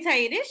 y'all, let me tell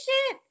you, this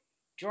shit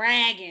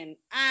dragging.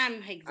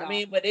 I'm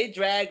exhausted. But they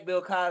dragged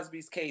Bill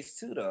Cosby's case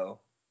too, though.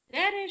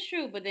 That is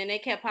true, but then they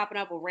kept popping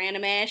up with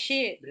random ass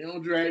shit. They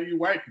don't drag you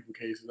white people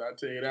cases, I'll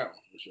tell you that one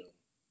for sure.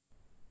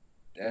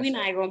 We're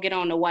not gonna get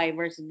on the white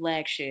versus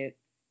black shit.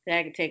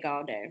 That could take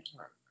all day.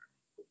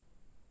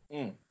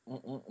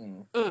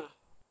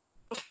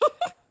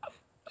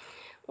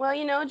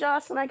 Well,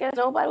 Jocelyn, I guess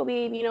nobody will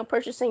be,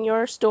 purchasing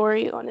your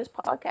story on this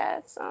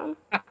podcast.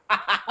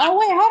 Oh,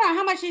 wait, hold on.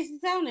 How much is he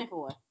selling it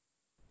for?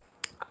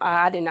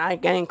 I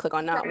didn't click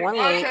on that one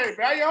link. Okay,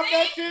 back off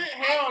that shit?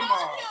 Hell no.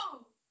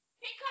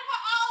 He cut her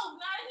off.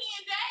 Now he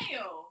in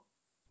jail.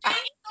 He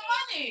needs the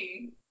money.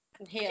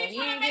 Hell, he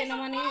ain't getting no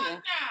money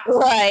either.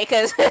 Right,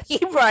 because he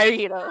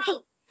probably,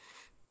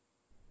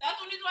 That's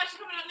the reason why she's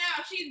coming up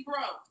now. She's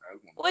broke.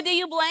 Well, do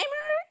you blame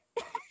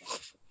her?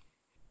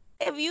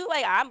 If you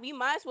like, you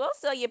might as well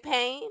sell your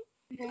pain.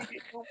 She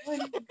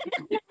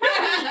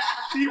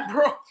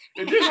broke.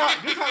 And this how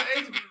the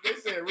agents, they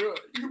said, real,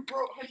 you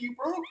broke? Hey, you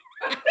broke?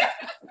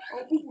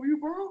 Oh, people, you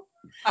broke?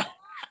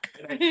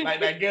 like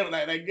that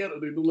ghetto,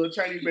 the little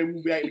Chinese baby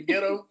movie like the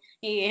ghetto.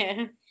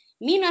 Yeah.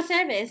 Me no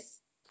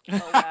service.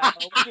 Oh wow,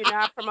 we do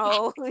not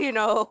promote,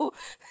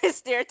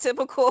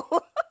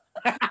 stereotypical.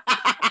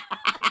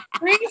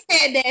 Bree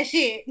said that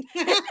shit.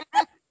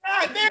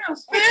 God damn,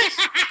 bitch.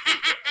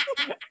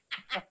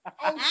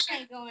 I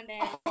ain't going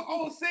there.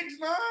 Oh,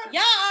 6'9"?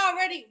 Y'all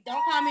already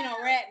don't call me no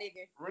rat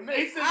nigga.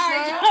 Renee 6'9".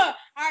 I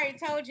already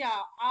told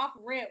y'all off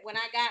rip when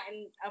I got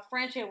in a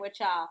friendship with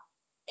y'all.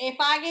 If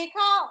I get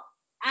caught,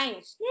 I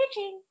ain't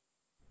snitching.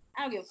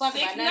 I don't give a fuck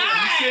about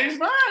nothing.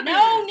 6'9".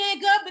 No,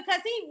 nigga,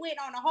 because he went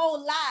on a whole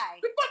lie.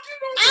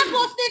 I'm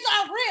gonna snitch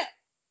off rip.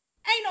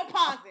 Ain't no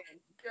pausing.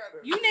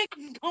 You niggas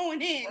is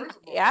going in.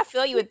 Yeah, I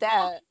feel you with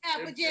that.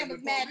 Have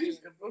pajamas matching.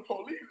 If the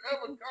police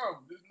ever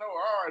come, just know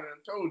I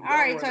already told you. I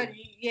already told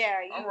you, yeah.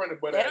 I'm running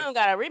butt They ass. don't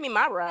gotta read me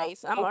my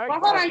rights. I'm already. Well,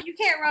 hold on, you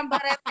can't run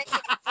butt ass.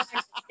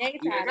 Daytime,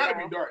 Yeah, it gotta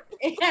be dark.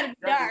 It gotta be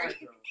dark.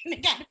 Night,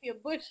 It gotta be a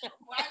bush.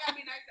 Why I gotta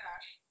be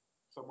nighttime?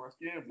 so my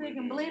skin So you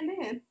can blend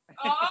in.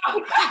 Oh.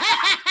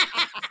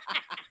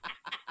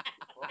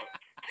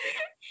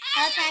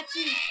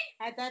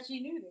 I thought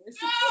you knew this.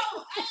 No, I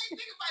didn't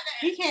think about that.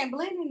 He can't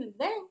blend in the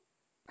day.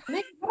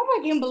 Nigga,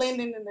 nobody can blend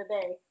in the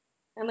day.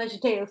 Unless you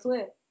Taylor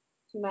Swift.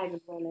 She might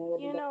can blend in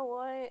with You the know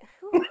what?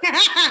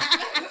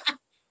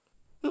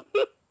 day.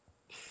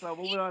 So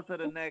moving on to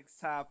the next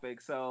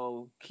topic.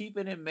 So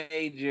keeping it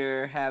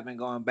major, have been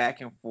going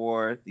back and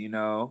forth,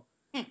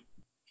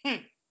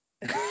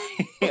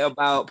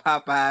 about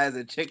Popeyes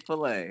and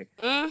Chick-fil-A.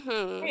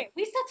 Mm-hmm. Hey,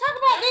 we still talk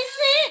about this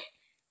shit.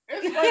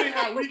 It's funny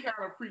how we kind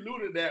of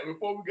preluded that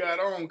before we got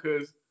on,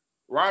 because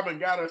Robin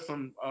got us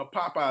some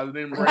Popeyes and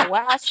didn't bring.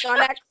 Wow, she's on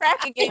that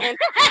crack again.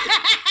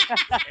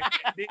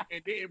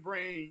 and didn't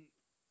bring.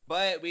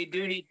 But we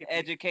do need to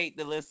educate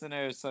the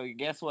listeners. So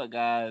guess what,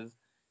 guys?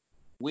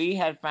 We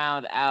had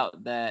found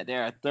out that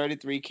there are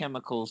 33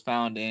 chemicals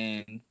found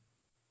in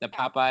the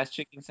Popeyes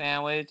chicken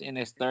sandwich, and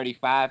there's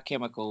 35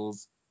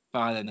 chemicals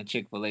found in the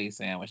Chick-fil-A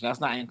sandwich. That's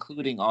not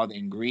including all the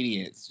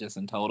ingredients just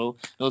in total.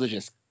 Those are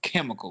just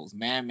chemicals,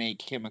 man-made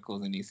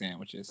chemicals in these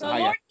sandwiches. So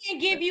Lord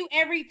can't give you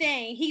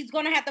everything. He's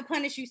going to have to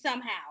punish you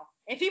somehow.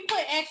 If he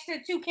put extra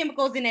 2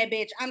 chemicals in that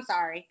bitch, I'm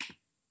sorry.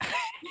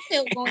 He's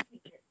still going to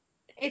eat it.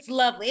 It's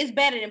lovely. It's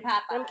better than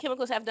Popeyes. Them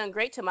chemicals have done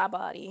great to my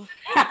body.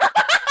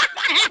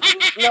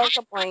 No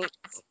complaints.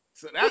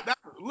 So that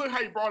look how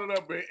you brought it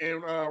up,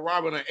 and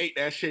Robin ate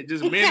that shit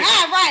just minutes.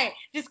 Right.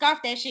 Just scarf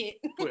that shit.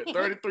 Put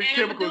 33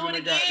 chemicals in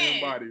the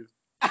goddamn bodies.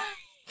 I'm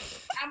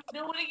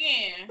gonna do it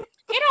again.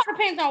 It all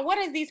depends on what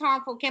is these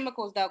harmful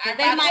chemicals, though, because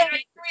they might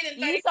be.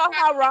 You saw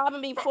how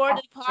Robin before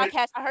the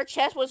podcast, her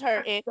chest was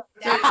hurting.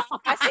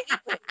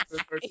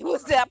 It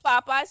was that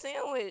Popeye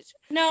sandwich.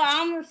 No,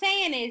 I'm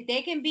saying is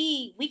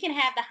we can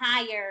have the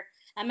higher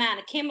amount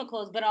of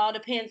chemicals, but it all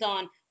depends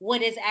on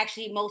what is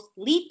actually most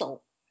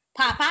lethal.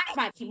 Popeyes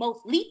might be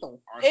most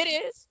lethal. It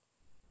is.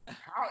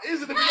 How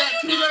is it if you got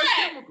too much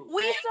chemicals?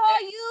 We saw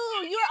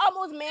you. You were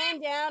almost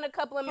man down a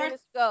couple of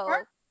minutes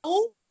ago.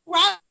 Oh,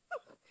 right.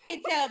 I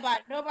can't tell about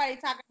nobody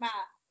talking about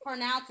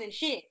pronouncing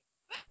shit.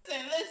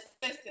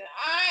 Listen.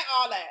 I ain't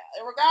all that.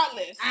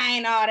 Regardless. I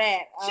ain't all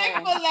that.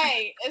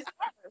 Chick-fil-A is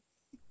first.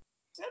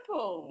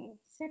 Simple.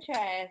 Sit your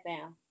ass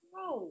down.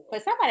 No.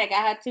 But somebody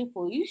got her too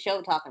full. You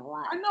show talking a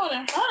lot. I know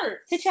that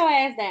hurts. Sit your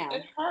ass down.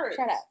 It hurts.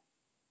 Shut up.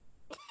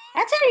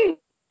 I tell you,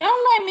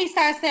 don't let me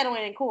start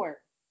settling in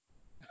court.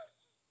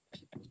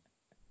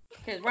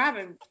 Because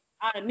Robin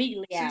ought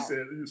immediately She out.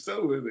 said you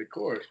settling in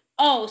court.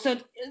 Oh, so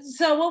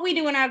what we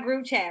do in our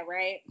group chat,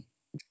 right?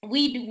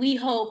 We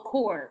hold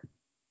court.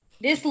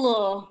 This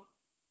little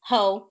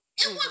hoe.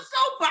 It was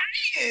so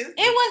biased. It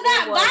was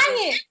not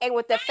biased. And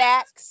with the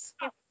facts.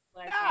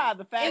 Nah,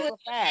 the facts are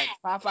facts.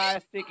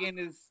 Popeye's chicken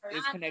is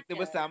connected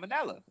with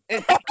salmonella.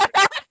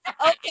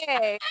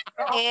 Okay.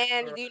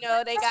 And,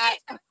 they got...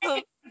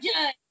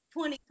 Judge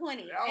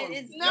 2020. You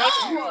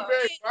were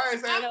very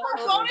biased as a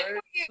person,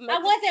 man. I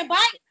wasn't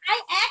biased.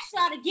 I asked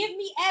y'all to give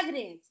me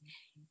evidence.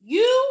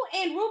 You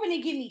and Ruben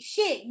didn't give me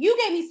shit. You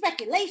gave me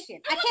speculation.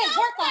 I can't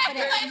work off of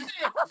that.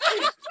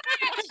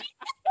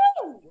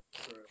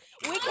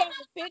 We came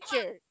with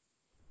pictures.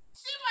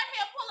 She right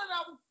here pulling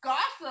up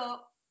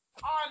gossip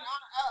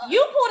on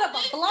you pulled up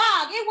a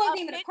blog. It wasn't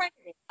even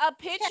accredited. A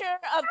picture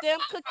of them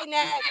cooking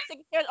that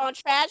on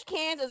trash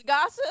cans is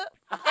gossip.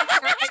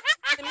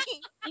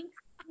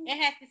 It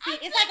has to see.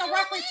 It's like a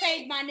reference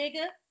page, my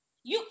nigga.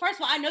 You first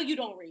of all, I know you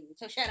don't read,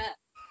 so shut up.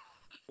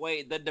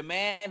 Wait, the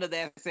demand of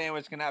that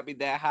sandwich cannot be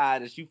that high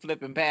that you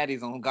flipping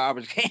patties on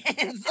garbage cans.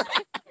 And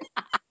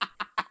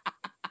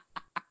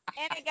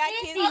it got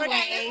kids.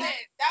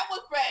 That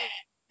was bad.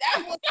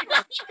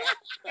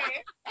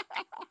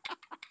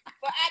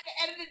 But at the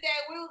end of the day,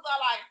 we was all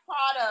like,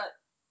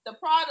 the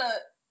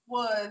product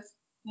was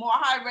more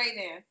high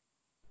rating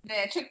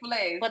than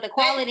Chick-fil-A. But the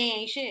quality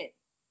ain't shit.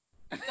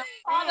 The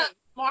product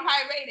more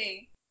high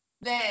rating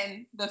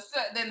than the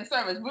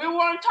service. We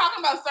weren't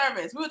talking about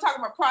service. We were talking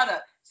about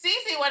product.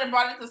 Cece would have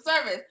brought it to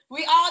service.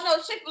 We all know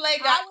Chick-fil-A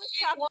got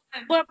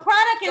but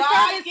product and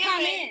service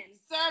come in.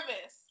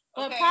 Service.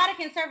 But product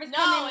and service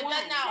come in one.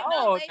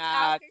 No, they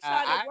out here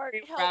trying to work,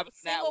 help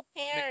single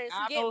parents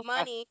get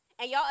money,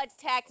 and y'all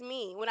attacked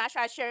me when I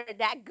tried to share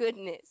that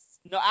goodness.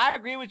 No, I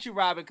agree with you,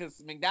 Robin,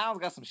 because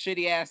McDonald's got some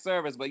shitty ass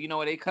service, but you know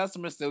what? Their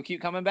customers still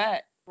keep coming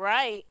back.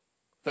 Right.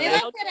 So they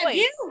like that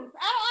abuse.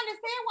 I don't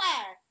understand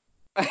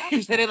why.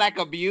 You said it like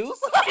abuse?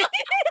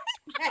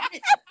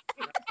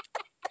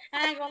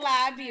 I ain't gonna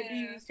lie, I be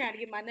abused trying to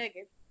get my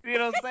nuggets. You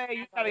know what I'm saying?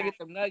 You trying to get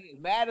them nuggets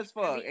mad as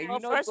fuck. And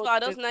well, first of all,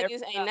 those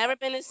nuggets ain't never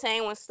been the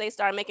same once they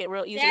started making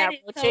it using that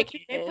real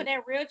chicken. They put that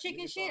real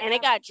chicken shit, and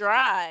it got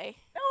dry.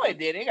 No, it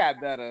did. It got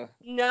better.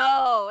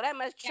 No, that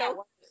must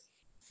choke.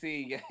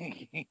 See,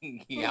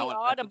 yeah,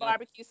 all the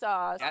barbecue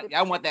sauce.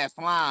 I want that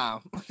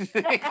slime.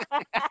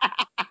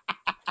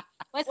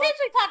 But since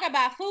we talk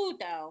about food,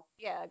 though,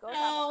 go.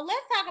 So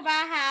let's talk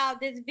about how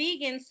this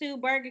vegan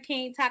sued Burger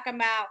King, talking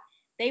about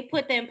they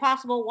put the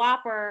Impossible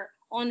Whopper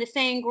on the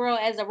same grill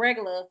as the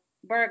regular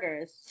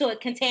burgers, so it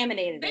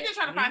contaminated. They just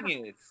trying to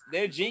find.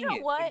 They're genius. You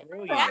know what?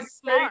 That's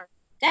smart.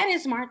 That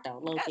is smart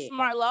though. That's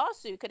smart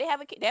lawsuit. Cause they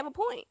have a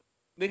point.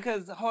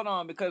 Because they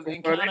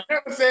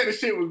never said the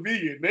shit was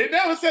vegan. They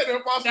never said the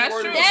Impossible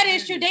Burger. That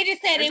is true. They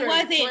just said it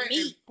wasn't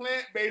meat.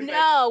 Plant-based.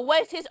 No,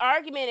 what his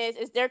argument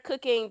is they're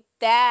cooking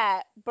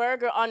that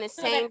burger on the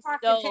same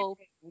stove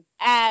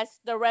as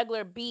the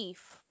regular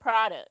beef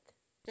product.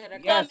 So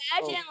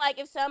imagine like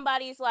if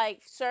somebody's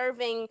like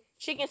serving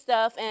chicken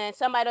stuff and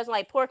somebody doesn't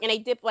like pork and they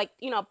dip like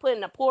put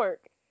in the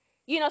pork,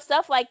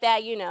 stuff like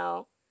that,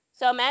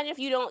 So imagine if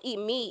you don't eat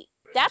meat.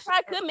 That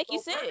probably could make you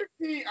sick. Burger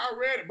King, I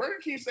read it. Burger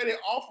King said they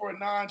offer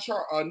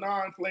a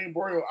non-flame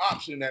broil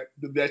option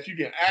that you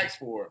can ask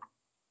for.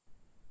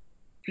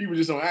 People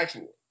just don't ask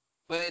for it.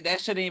 But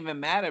that shouldn't even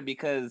matter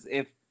because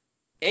if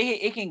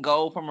it can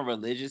go from a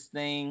religious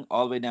thing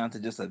all the way down to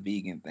just a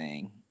vegan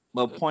thing.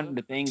 But point of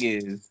the thing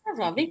is, that's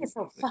why vegans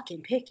so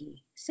fucking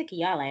picky. Sick of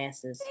y'all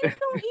asses.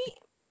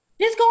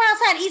 Just go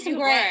outside and eat some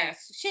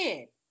grass.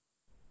 Shit.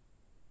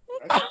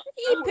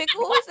 Eat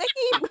pickles. They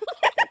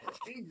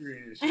keep.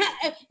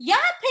 Y'all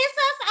piss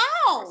us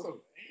off.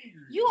 So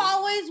you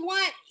always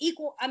want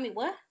equal. I mean,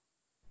 what?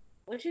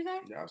 What you say?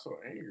 Y'all so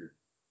angry.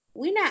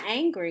 We not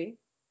angry.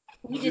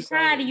 We just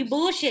tired of you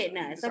bullshitting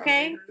us,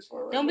 okay?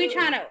 Don't be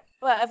trying to.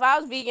 Well, if I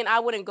was vegan, I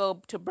wouldn't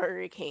go to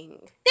Burger King.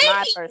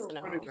 My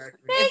personal.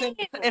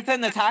 It's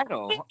in the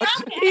title.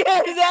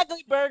 Yeah,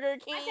 exactly. Burger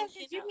King. I guess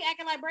you be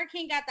acting like Burger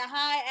King got the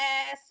high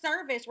ass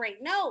service rate.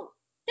 No,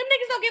 them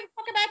niggas don't give a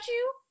fuck about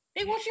you.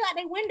 They want you out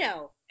their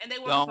window. And they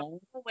want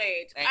a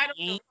wage. I don't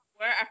know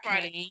where I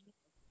fried it. Eat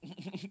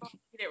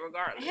it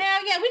regardless.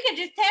 Hell yeah, we could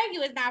just tell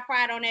you it's not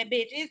fried on that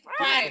bitch. It's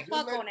fried as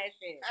fuck on that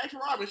shit. Ask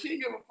Robin, she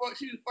didn't give a fuck.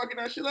 She was fucking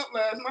that shit up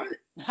last night.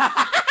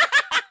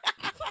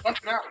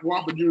 Fucking that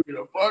Whopper Jr.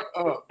 the fuck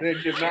up. Then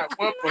get not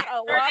one fuck.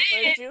 Whopper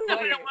Jr.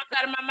 One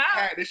side of my mouth.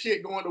 Had the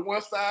shit going to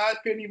one side,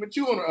 couldn't even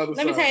chew on the other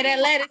side. Let me tell you, that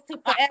lettuce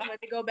took forever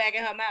to go back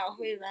in her mouth.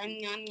 We was like,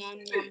 nom, nom,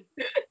 nom.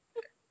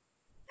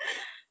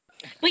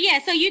 But yeah,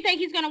 so you think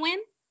he's gonna win?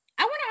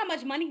 I wonder how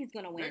much money he's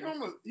gonna win.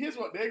 Here's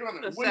what they're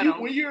gonna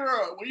when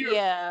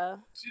you're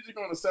she's just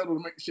gonna settle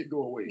to make the shit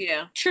go away.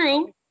 Yeah,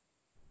 true.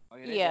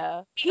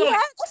 Yeah,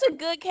 that's a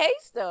good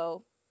case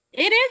though.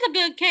 It is a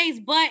good case,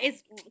 but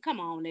come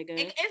on, nigga.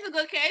 It's a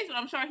good case, but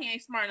I'm sure he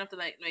ain't smart enough to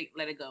let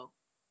it go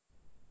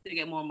to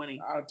get more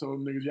money. I told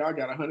him niggas, y'all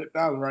got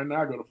 100,000 right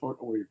now. I go to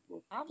fuck away.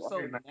 I'm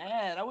so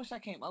mad. I wish I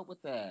came up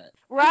with that.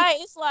 Right?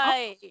 It's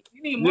like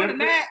you need more than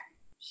that.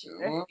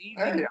 Sure.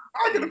 Hey,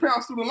 I get to pay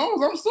off student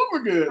loans. I'm super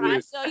good.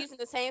 I'm still using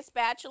the same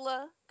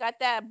spatula. Got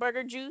that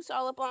burger juice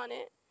all up on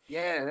it.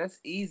 Yeah, that's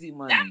easy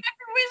money. That's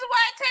the reason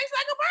why it tastes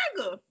like a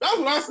burger. That's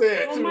what I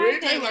said too.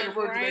 It tastes like a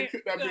burger. Right? They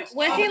cook that bitch.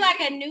 Was he like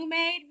a new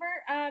made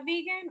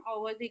vegan,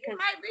 or was he? Cause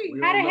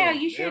how the hell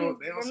you shouldn't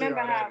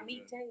remember how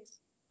meat tastes?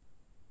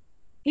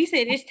 He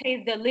said this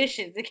tastes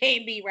delicious. It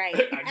can't be right.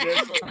 I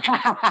guess so.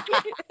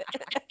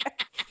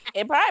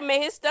 It probably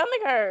made his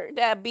stomach hurt.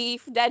 That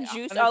beef, that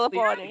juice all up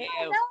on it.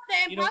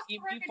 You don't eat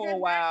beef for a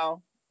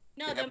while.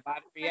 No, the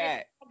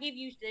react. I'll give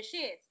you the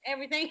shits.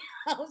 Everything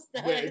else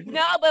does.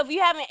 No, but if you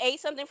haven't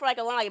ate something for like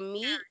a long, like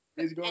meat,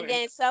 and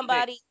then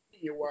somebody.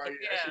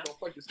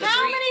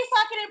 How many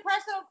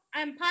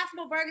fucking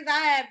impossible burgers I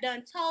have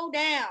done toe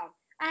down?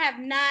 I have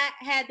not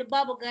had the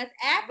bubble guts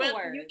afterwards.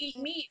 But you eat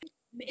meat.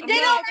 They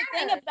don't. The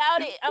thing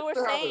about it, I was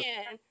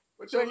saying,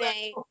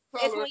 Renee,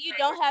 is when you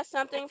don't have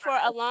something for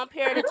a long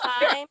period of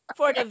time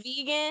for the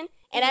vegan,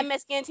 and that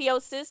mess into your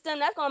system,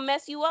 that's gonna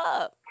mess you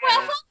up.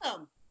 Well, fuck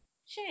them.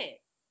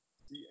 Shit.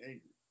 She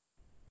angry.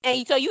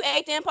 And so you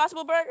ate the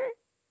Impossible Burger?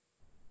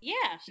 Yeah.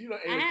 She done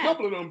ate a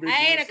couple of them bitches.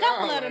 I ate a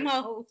couple of them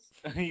hoes.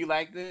 You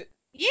liked it?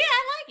 Yeah,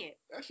 I like it.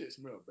 That shit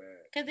smell bad.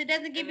 Because it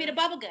doesn't give you the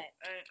bubble gut.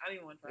 I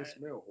didn't want to try it. It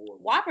smell horrible.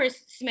 Whoppers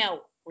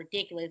smell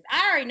ridiculous.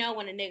 I already know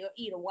when a nigga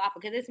eat a Whopper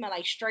because it smell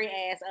like straight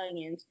ass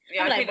onions.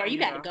 Yeah, I'm like, bro, you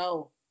gotta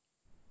go.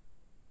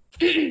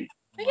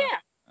 But yeah.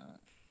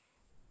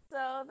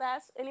 So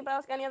that's anybody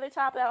else got any other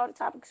topic? All the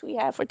topics we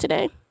have for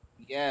today.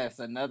 Yes,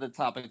 another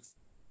topic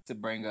to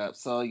bring up.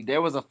 So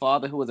there was a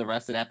father who was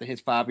arrested after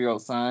his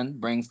 5-year-old son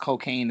brings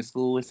cocaine to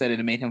school and said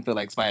it made him feel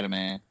like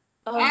Spider-Man.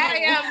 Oh, I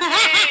am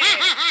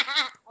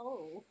dead.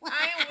 Oh.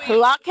 I am weak.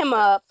 Lock him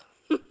up.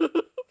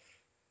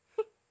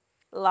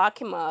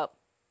 Lock him up.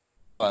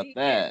 But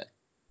that.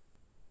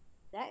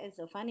 That is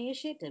the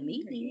funniest shit to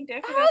me. He How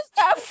definitely is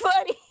that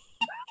funny?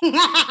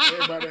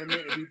 Everybody ain't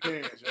meant to be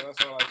parents, yo.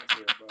 That's all I can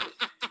say about it.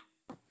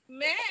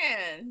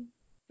 man.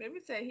 Baby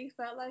said he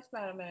felt like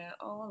Spider-Man.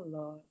 Oh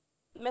Lord.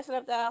 Messing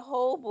up that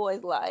whole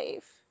boy's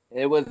life.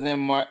 It was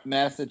in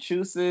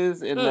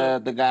Massachusetts, and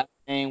the guy's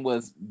name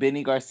was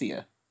Benny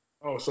Garcia.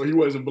 Oh, so he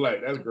wasn't black.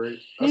 That's great.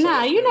 That's Nah,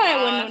 all you know good.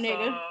 that wasn't no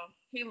nigga.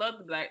 He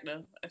looked black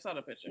though. I saw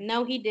the picture.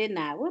 No, he did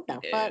not. What the He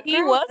did. fuck? He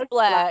Girl, was look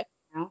black.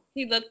 now.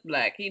 He looked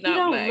black. He don't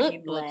not black. look He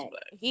looks black.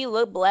 black. He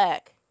looked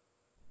black.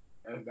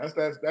 That's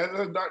dark.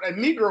 That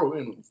Negro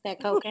in him. It's that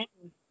cocaine.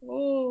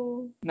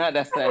 Oh. Not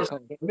that's that.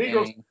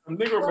 Negro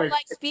Well, makes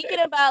like speaking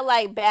about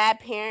like bad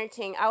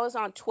parenting, I was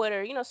on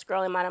Twitter,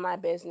 scrolling out of my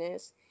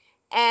business,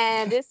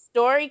 and this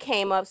story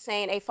came up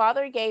saying a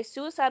father gave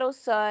suicidal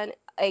son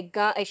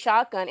a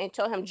shotgun, and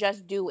told him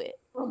just do it.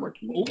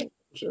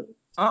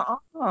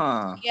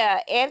 Yeah,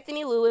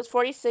 Anthony Lewis,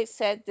 46,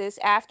 said this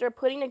after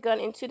putting the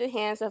gun into the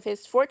hands of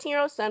his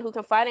 14-year-old son, who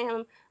confided in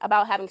him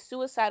about having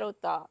suicidal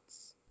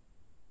thoughts.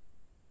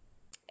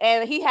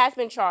 And he has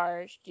been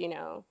charged,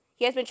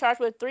 He has been charged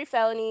with 3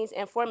 felonies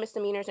and 4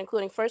 misdemeanors,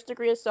 including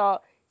first-degree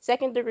assault,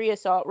 second-degree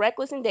assault,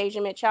 reckless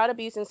endangerment, child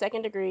abuse in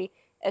second degree,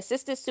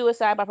 assisted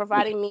suicide by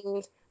providing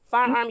means,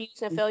 firearm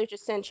use, and failure to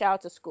send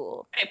child to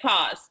school. Hey,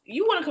 pause.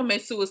 You want to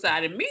commit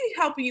suicide and me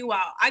helping you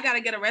out? I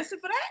gotta get arrested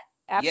for that?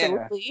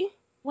 Absolutely. Yeah.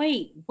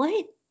 Wait,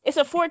 what? It's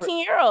a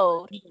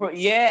 14-year-old.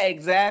 Yeah,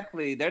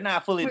 exactly. They're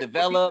not fully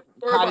developed.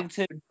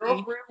 Cognitive. The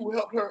girlfriend who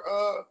helped her,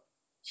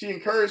 she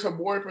encouraged her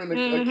boyfriend to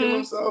kill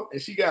himself,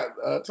 and she got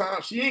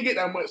time. She didn't get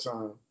that much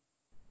time.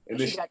 And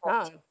then She got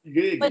time.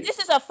 But this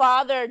is a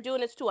father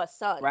doing this to a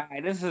son.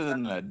 Right. This is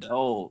an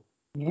adult.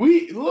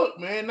 Look,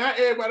 man. Not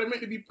everybody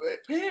meant to be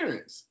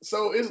parents.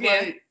 So it's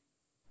like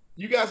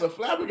you guys are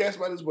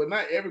flabbergasted by this, but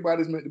not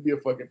everybody's meant to be a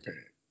fucking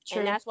parent.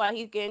 And that's why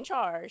he's getting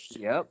charged.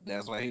 Yep.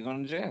 That's why he's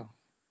going to jail.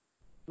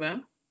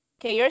 Well.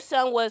 Okay, your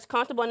son was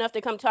comfortable enough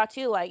to come talk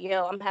to you like,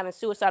 yo, I'm having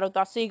suicidal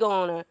thoughts. So you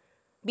gonna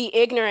be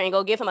ignorant and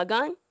go give him a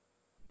gun?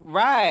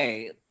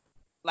 Right.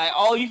 Like,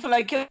 oh, you feel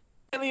like killing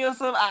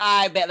yourself?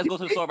 I bet. Let's go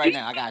to the store right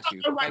now. I got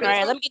you. All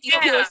right, let me get these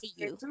pills for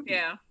you.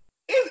 Yeah.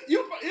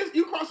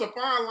 You cross a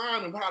fine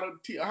line of how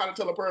to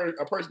tell a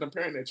person to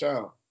parent their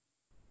child.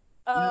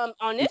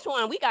 On this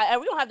one, we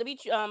don't have to be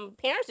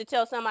parents to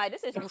tell somebody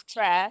this is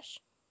trash.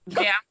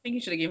 Yeah, I think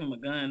you should have given him a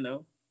gun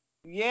though.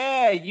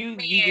 Yeah, you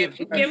give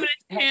it to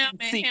him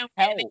and him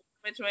help.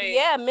 Which way?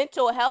 Yeah,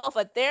 mental health,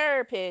 a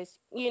therapist.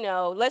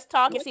 Let's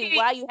talk and see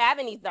why you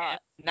having these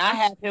thoughts. Not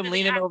have him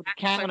leaning over the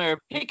counter.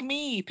 Pick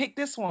me. Pick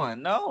this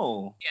one.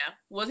 No. Yeah.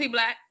 Was he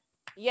black?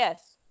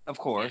 Yes. Of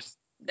course.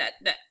 That's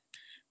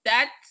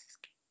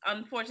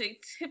unfortunately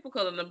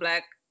typical in the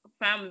black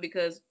family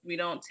because we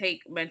don't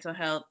take mental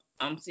health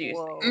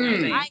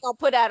seriously. I ain't gonna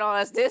put that on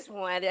us this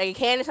one. Are you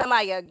handing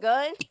somebody a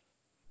gun?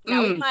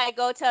 Now we might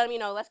go tell them,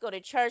 let's go to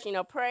church,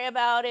 pray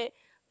about it.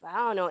 But I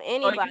don't know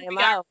anybody in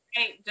my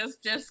hey,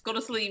 just go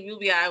to sleep. You'll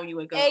be all right when you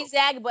wake up.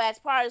 Exactly. But as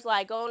far as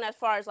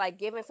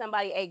giving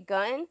somebody a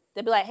gun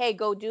to be like, hey,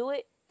 go do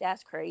it,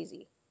 that's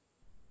crazy.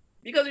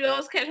 Because you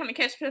always trying to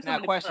catch people. Now,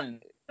 question.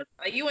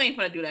 Like, you ain't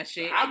gonna do that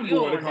shit. I'm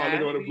going to call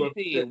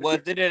it.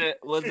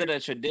 Was it a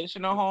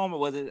traditional home or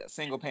was it a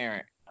single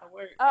parent?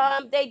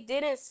 They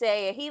didn't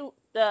say it.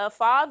 The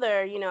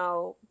father,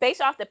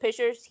 based off the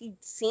pictures, he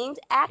seemed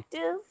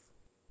active,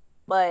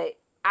 but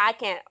I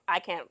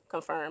can't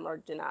confirm or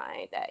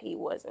deny that he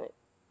wasn't.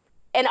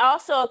 And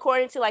also,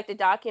 according to the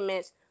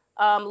documents,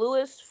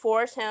 Lewis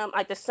forced him,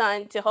 the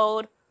son, to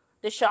hold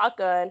the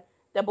shotgun.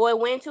 The boy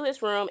went to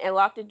his room and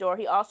locked the door.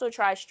 He also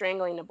tried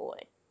strangling the boy.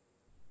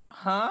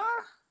 Huh?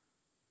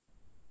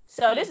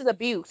 So this is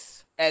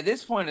abuse. At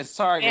this point, it's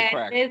target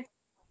practice.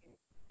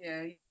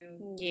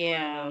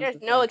 Yeah.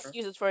 There's no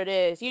excuses for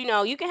this.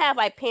 You can have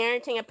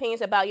parenting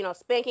opinions about,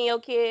 spanking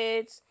your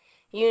kids,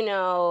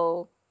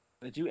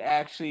 But you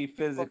actually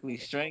physically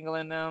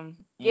strangling them?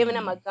 Giving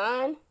them a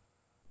gun?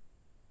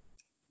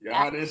 Yeah,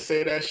 I didn't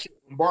say that shit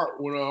from Bart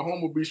when a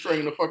homo be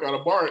strangling the fuck out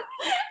of Bart.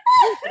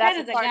 That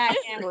is a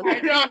goddamn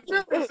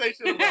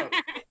cartoon.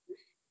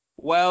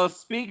 Well,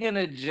 speaking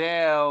of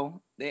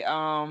jail,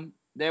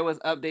 there was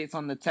updates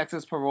on the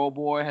Texas Parole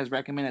Board has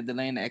recommended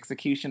delaying the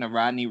execution of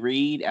Rodney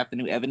Reed after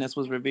new evidence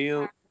was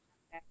revealed.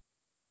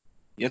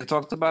 You ever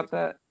talked about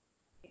that?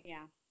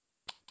 Yeah.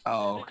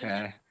 Oh,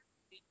 okay.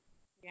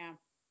 Yeah.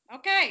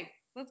 Okay.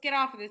 Let's get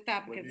off of this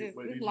topic because this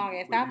is long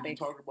ass topic.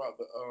 Talk about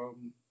the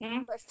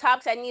It's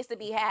topics that needs to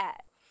be had.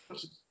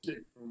 What's the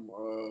chick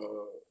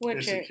from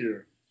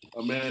Insecure?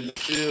 Amanda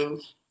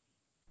Shields.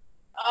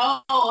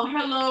 Oh,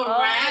 hello, Oh,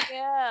 Rat.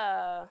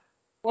 yeah.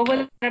 What was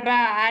it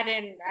about? I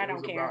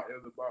don't care.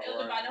 It was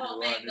about the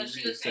whole thing because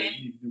she was saying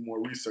he need to do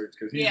more research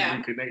because he's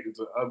been connected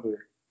to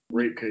other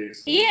rape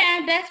cases.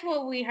 Yeah, that's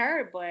what we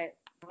heard, but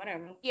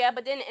whatever. Yeah,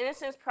 but then the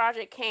Innocence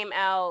Project came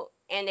out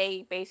and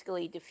they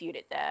basically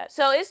defeated that.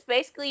 So it's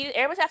basically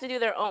everyone's have to do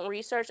their own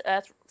research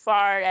as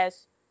far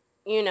as,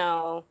 you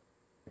know.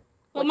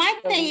 But my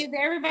thing is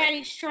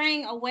everybody's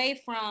straying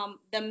away from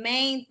the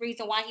main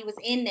reason why he was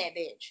in that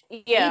bitch.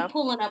 Yeah. They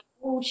pulling up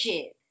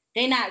bullshit.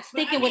 They're not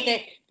sticking with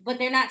it, but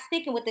they're not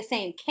sticking with the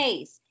same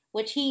case,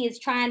 which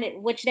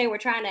they were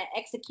trying to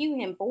execute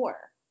him for.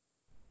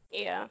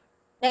 Yeah.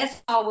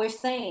 That's all we're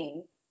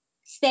saying.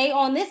 Stay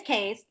on this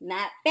case,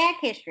 not back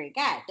history.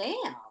 God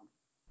damn.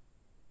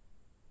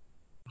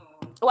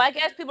 Well, I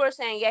guess people are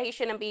saying, yeah, he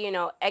shouldn't be,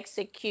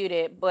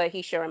 executed, but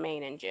he should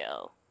remain in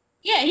jail.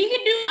 Yeah, he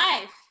can do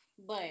life,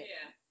 but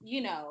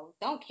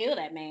don't kill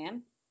that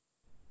man.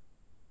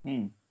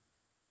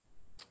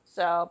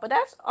 So, but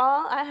that's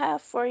all I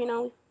have for,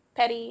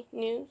 petty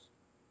news.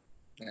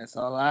 That's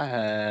all I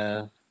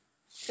have.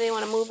 So you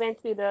want to move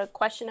into the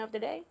question of the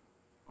day?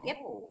 Yep.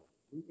 Oh,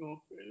 we gonna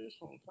finish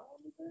on time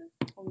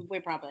today?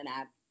 We're probably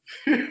not.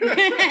 We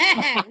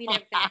never finish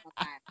on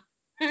time.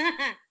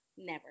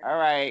 Never. All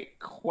right.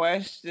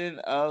 Question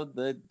of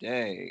the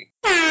day.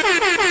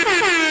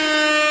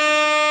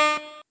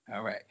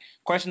 All right.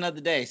 Question of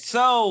the day.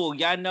 So,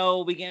 y'all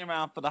know we getting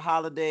around for the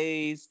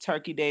holidays.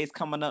 Turkey Day's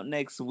coming up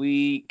next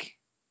week.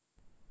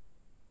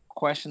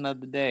 Question of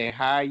the day.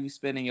 How are you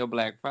spending your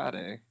Black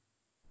Friday?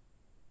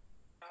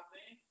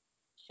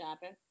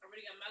 Shopping.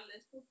 Already got my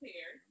list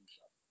prepared.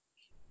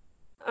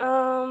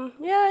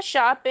 Yeah,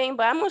 shopping,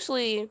 but I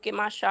mostly get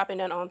my shopping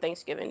done on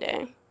Thanksgiving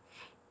Day.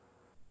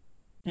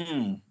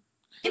 And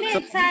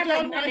then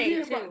Cyber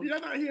Monday too. Did I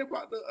not hear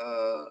about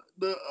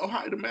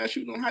the mass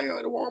shooting in Ohio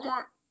at the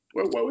Walmart?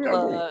 Where we are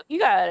going? You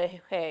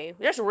gotta,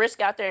 there's risk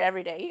out there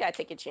every day. You gotta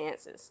take your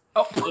chances.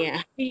 Oh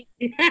yeah.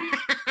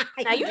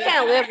 Now you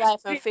can't live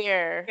life in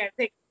fear. You gotta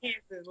take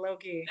chances, low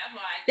key.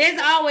 There's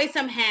always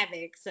some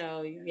havoc,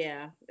 so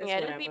yeah.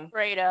 Just be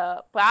prayed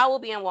up. But I will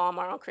be in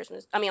Walmart on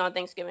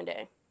Thanksgiving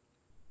Day.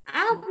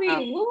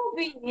 We'll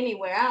be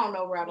anywhere. I don't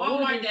know, Robert.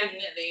 Walmart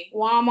definitely.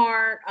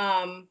 Walmart.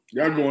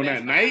 Y'all going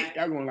at night?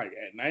 Y'all going like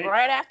at night?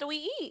 Right after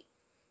we eat.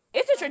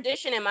 It's a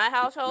tradition in my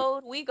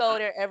household. We go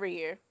there every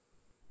year.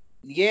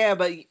 Yeah,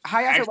 but how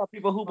y'all feel about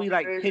people who be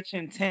like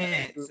pitching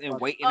tents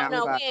and waiting out?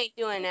 No, we ain't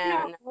doing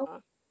that.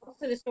 No.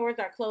 Most of the stores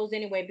are closed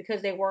anyway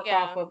because they work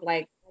off of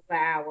like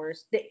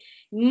hours.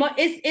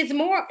 It's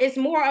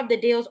more of the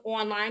deals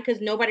online because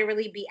nobody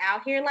really be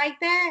out here like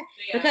that.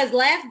 Yeah. Because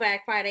last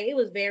Black Friday it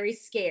was very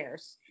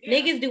scarce. Yeah.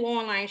 Niggas do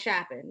online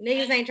shopping.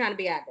 Niggas ain't trying to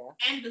be out there.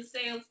 And the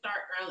sales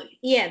start early.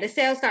 Yeah, the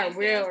sales start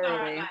real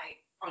early.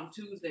 Like on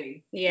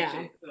Tuesday. Yeah.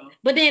 Shit, so.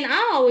 But then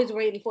I'm always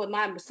waiting for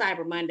my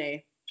Cyber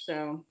Monday.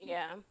 So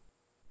yeah.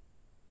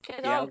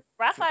 On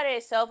Black Friday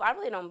itself, I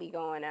really don't be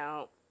going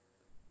out.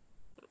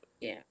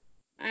 Yeah.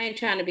 I ain't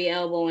trying to be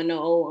elbowing no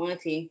old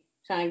auntie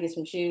trying to get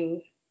some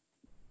shoes.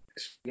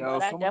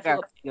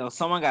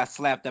 Someone got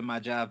slapped at my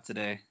job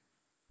today.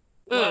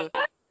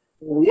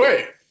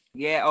 What?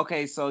 Yeah,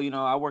 okay, so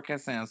I work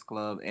at Sam's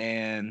Club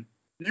and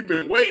you've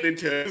been waiting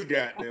until this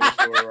goddamn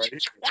story right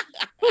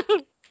here.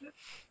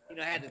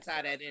 I had to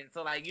tie that in.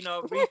 So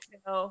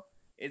retail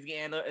is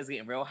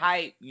getting real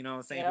hype, what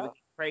I'm saying? It's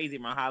crazy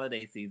around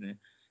holiday season.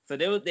 So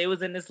they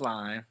was in this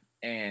line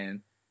and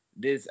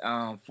this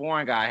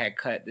foreign guy had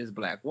cut this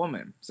black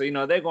woman. So,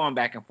 they're going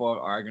back and forth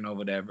arguing over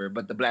whatever,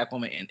 but the black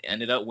woman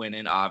ended up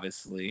winning,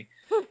 obviously.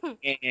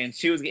 And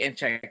she was getting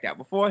checked out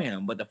before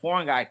him, but the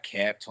foreign guy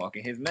kept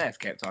talking his mess,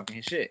 kept talking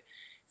his shit.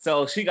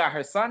 So she got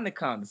her son to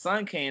come. The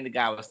son came, the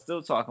guy was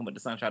still talking, but the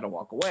son tried to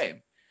walk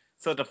away.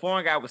 So the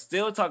foreign guy was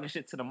still talking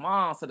shit to the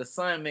mom, so the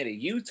son made a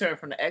U-turn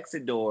from the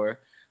exit door.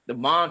 The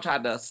mom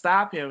tried to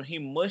stop him. He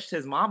mushed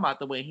his mom out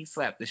the way and he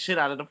slapped the shit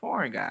out of the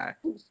foreign guy.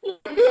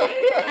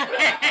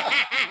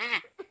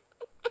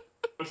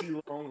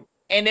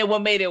 And then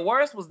what made it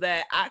worse was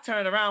that I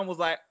turned around and was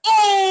like,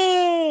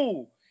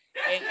 oh!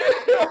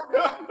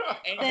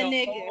 And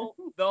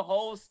the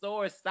whole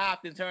store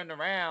stopped and turned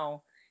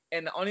around.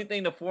 And the only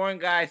thing the foreign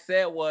guy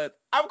said was,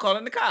 I'm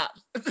calling the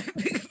cops. Like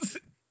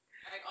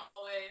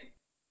always.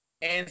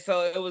 And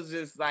so it was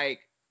just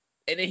like,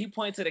 and then he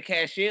pointed to the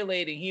cashier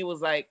lady and he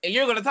was like, and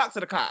you're going to talk to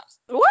the cops.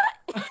 What?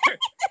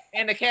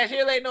 And the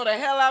cashier lady, no, the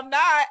hell I'm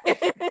not.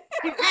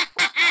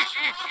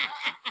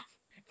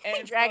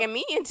 And dragging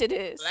me into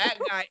this. Black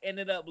guy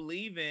ended up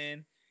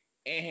leaving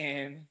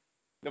and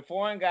the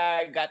foreign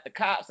guy got the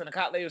cops and the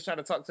cop lady was trying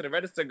to talk to the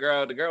register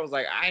girl. The girl was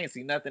like, I ain't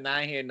see nothing.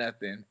 I ain't hear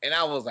nothing. And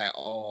I was like,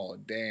 oh,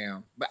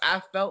 damn. But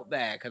I felt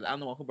bad because I'm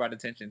the one who brought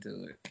attention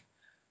to it.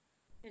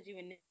 Because you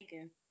were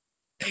nigga.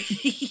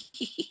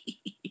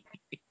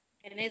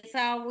 And it's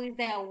always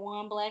that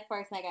one black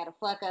person that got to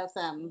fuck up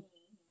something.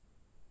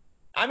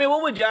 I mean,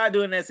 what would y'all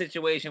do in that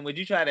situation? Would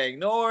you try to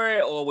ignore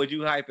it or would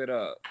you hype it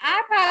up?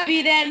 I'd probably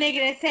be that nigga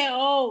that say,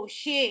 oh,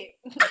 shit.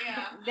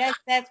 Yeah.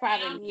 That's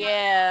probably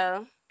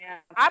Yeah.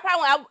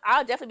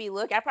 I'll definitely be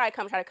looking. I'd probably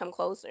try to come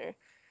closer.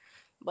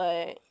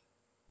 But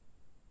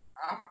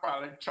I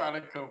probably try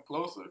to come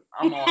closer.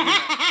 I'm all in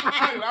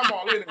that. I'm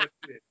all in that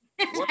shit.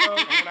 Well,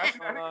 when I see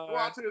that nigga go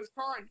out to his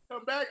car and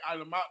come back,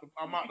 I'm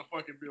out the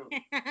fucking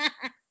building.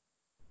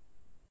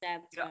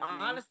 That's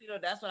honestly though,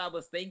 that's what I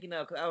was thinking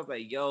of. Cause I was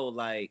like, yo,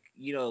 like,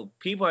 you know,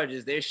 people are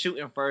just they're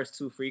shooting first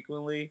too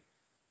frequently.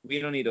 We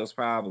don't need those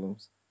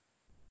problems.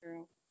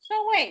 true. So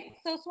wait,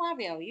 so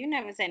Suavio, you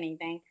never said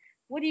anything.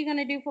 What are you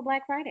gonna do for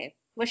Black Friday?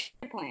 What's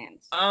your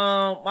plans?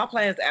 My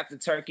plans after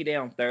Turkey Day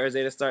on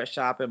Thursday to start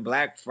shopping.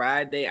 Black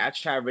Friday, I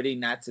try really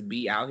not to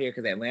be out here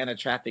because Atlanta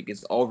traffic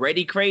is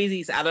already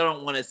crazy. So I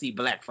don't want to see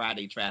Black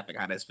Friday traffic.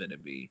 How that's gonna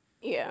be?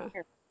 Yeah.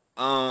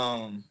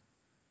 I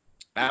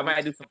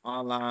might do some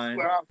online.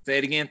 Well, Say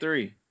it again,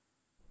 3.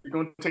 It's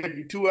gonna take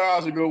you 2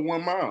 hours to go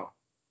 1 mile.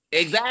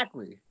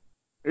 Exactly.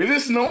 Is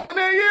it snowing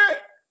there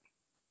yet?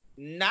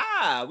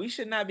 Nah, we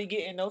should not be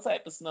getting no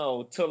type of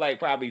snow till like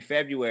probably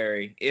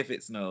February if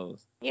it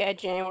snows. Yeah,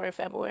 January,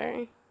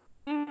 February.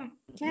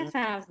 That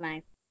sounds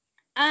nice.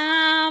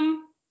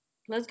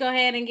 Let's go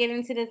ahead and get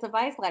into this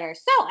advice letter.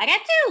 So I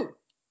got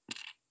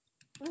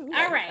 2.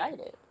 All right.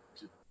 Excited.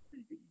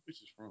 This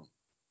is from.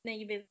 None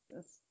of your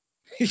business.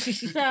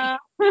 So,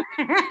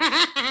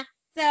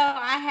 so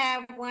I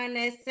have one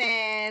that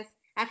says,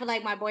 I feel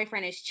like my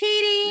boyfriend is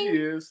cheating. He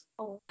is.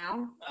 Oh,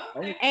 wow.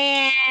 Okay.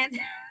 And,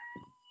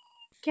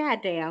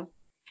 goddamn.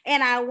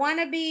 And I want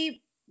to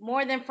be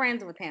more than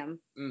friends with him.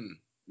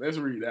 Let's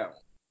read that one.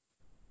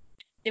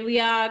 Do we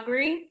all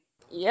agree?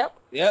 Yep.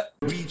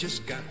 We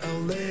just got a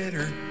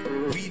letter.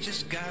 We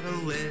just got a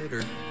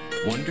letter.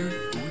 Wonder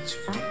who it's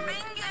from.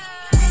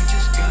 We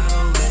just got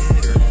a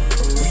letter.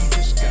 We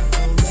just got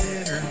a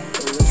letter.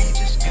 We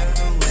just got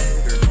a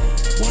letter.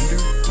 Wonder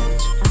who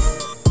it's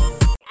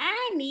from.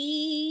 I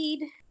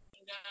need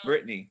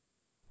Brittany.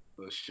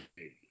 The shit.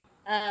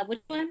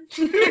 Which one?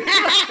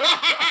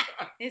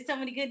 There's so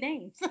many good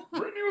names.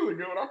 Brittany was a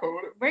good one. I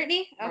hold it.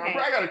 Brittany? Okay.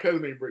 I got a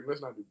cousin named Brittany.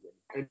 Let's not do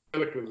Brittany.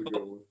 Angelica's a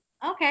good one.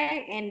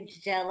 Okay,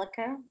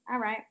 Angelica. All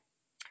right.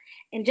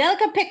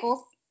 Angelica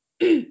Pickles.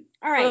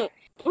 All right.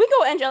 We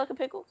go Angelica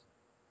Pickles.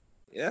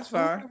 Yeah, that's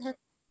fine.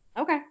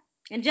 Okay.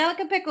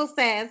 Angelica Pickles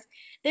says,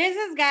 there's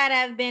this guy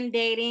that I've been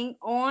dating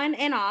on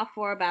and off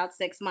for about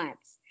 6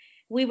 months.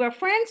 We were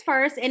friends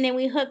first, and then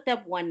we hooked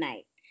up one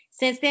night.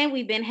 Since then,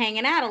 we've been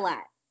hanging out a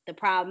lot. The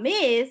problem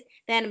is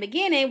that in the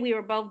beginning, we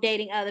were both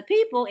dating other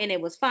people, and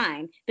it was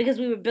fine because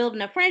we were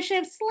building a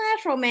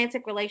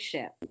friendship/romantic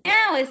relationship.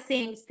 Now it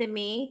seems to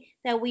me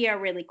that we are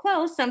really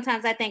close.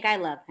 Sometimes I think I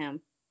love him.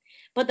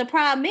 But the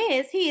problem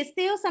is he is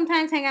still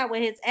sometimes hang out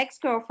with his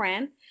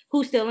ex-girlfriend,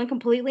 who's still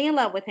completely in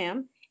love with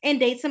him, and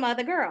dates some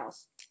other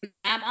girls.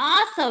 I'm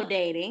also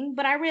dating,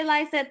 but I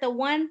realized that the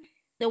one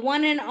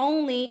and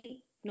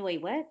only,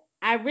 wait, what?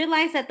 I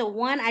realized that the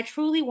one I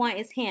truly want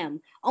is him.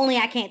 Only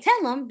I can't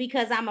tell him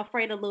because I'm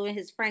afraid of losing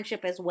his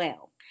friendship as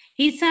well.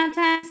 He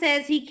sometimes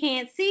says he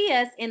can't see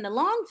us in the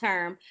long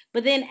term,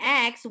 but then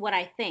asks what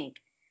I think.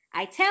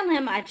 I tell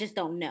him I just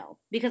don't know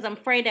because I'm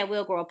afraid that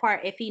we'll grow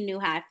apart if he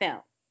knew how I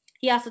felt.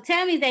 He also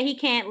tells me that he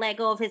can't let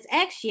go of his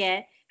ex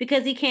yet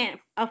because he can't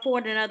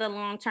afford another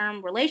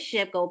long-term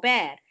relationship go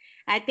bad.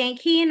 I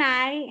think he and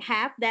I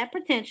have that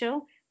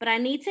potential, but I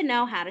need to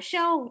know how to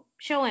show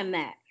him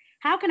that.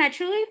 How can I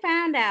truly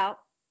find out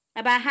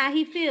about how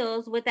he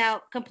feels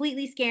without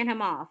completely scaring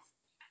him off?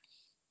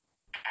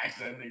 Ask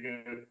that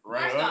nigga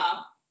right First up.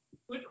 off,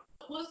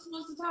 what's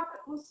the topic?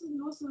 What's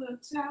the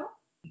title?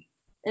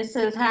 It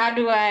says, how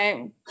do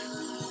I...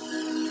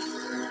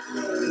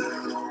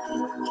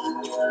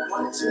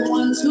 1, 2,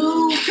 1,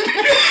 2.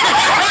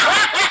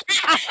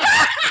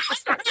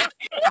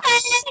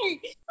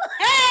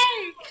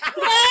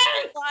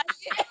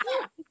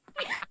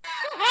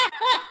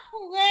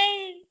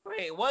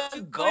 Wait, what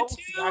you go to?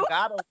 I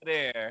got over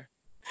there.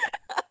 I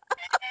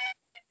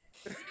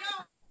don't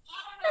know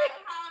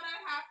how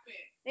that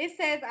happened. It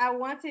says, I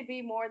want to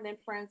be more than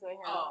friends with him.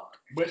 Oh.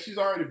 But she's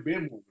already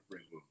been more than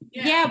friends with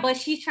him. Yeah, but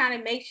she's trying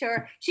to make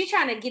sure, she's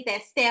trying to get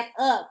that step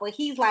up, but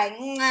he's like,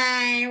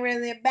 I ain't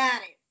really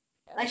about it.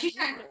 Like, she's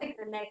trying to take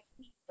the next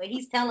step, but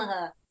he's telling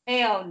her,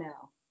 hell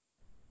no.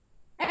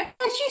 And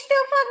she's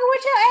still fucking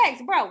with your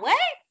ex, bro. What?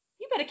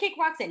 You better kick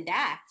rocks and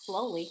die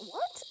slowly.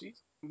 What?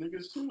 These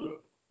niggas too.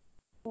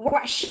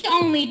 Right, she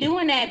only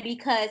doing that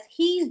because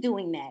he's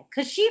doing that.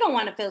 Because she don't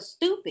want to feel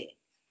stupid.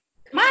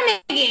 My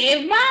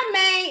nigga,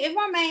 if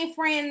my main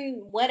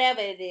friend,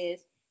 whatever it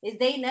is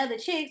dating other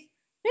chicks,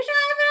 bitch,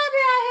 I ain't gonna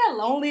be out here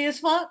lonely as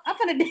fuck. I'm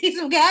gonna date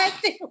some guys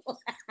too.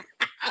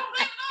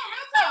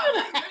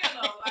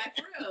 Like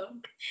real.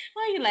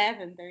 Why are you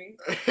laughing, Three?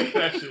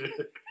 That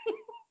shit.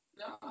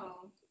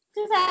 No.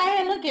 Just out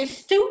here looking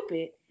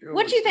stupid.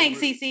 What you think,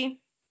 Cece?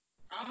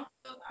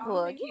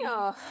 Look, you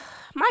know,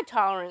 my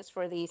tolerance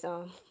for these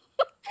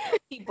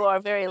people are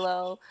very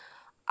low.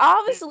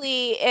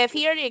 Obviously, if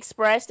he already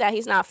expressed that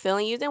he's not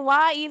feeling you, then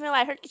why even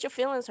like get your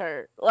feelings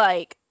hurt?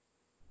 Like,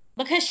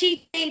 because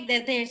she thinks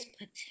that there's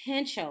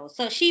potential,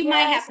 so she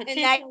might have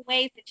potential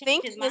ways to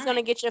change his mind. Is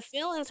gonna get your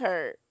feelings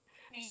hurt.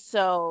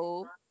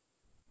 So,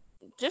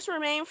 just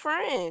remain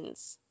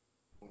friends.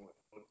 I'll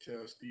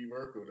tell Steve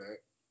Urkel that.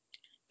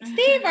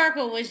 Steve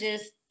Urkel was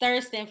just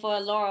thirsting for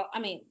Laura. I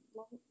mean,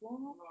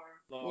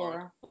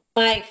 Laura.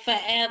 Like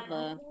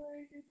forever.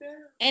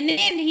 And then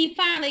he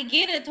finally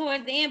get her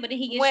towards the end, but then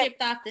he gets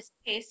shipped off to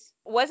space.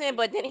 Wasn't,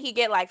 but didn't he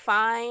get like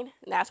fined?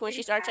 And that's when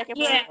she started checking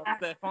for him?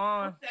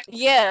 Stephon.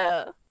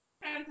 Yeah.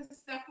 Turned to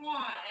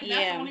Stephon, and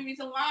that's the only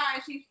reason why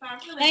she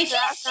started feeling. And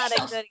that's not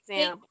a good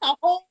example.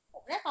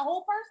 That's a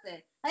whole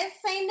person. Like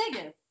the same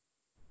nigga.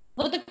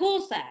 But the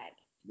cool side.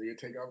 Nigga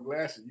take off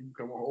glasses, you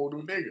become a whole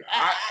new nigga.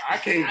 I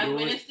can't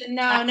do it.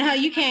 No,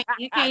 you can't.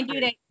 You can't do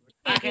that.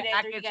 I can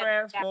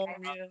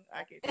transform you.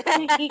 I can.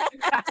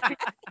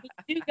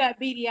 You got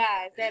beady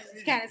eyes.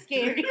 That's kind of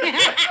scary.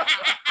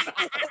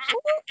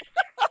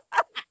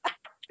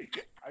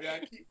 I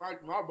gotta keep my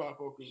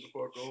bifocals the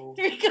fuck on.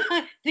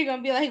 You're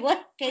gonna be like,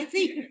 what? Can't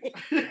see.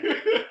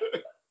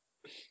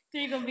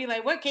 You're gonna be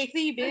like, what? Can't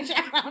see, bitch.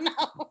 I don't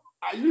know.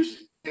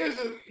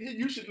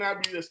 You should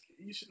not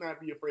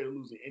be afraid of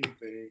losing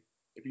anything.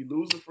 If you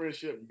lose a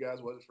friendship, you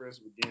guys wasn't friends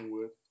to begin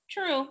with.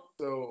 True.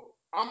 So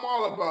I'm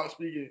all about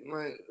speaking,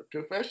 like,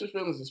 confess your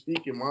feelings and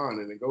speak your mind,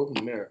 and then go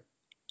from there.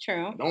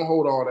 True. Don't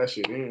hold all that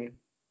shit in.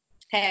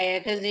 Hey,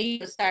 because then you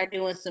can start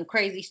doing some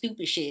crazy,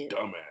 stupid shit.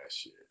 Dumbass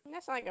shit.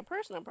 That's like a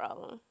personal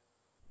problem.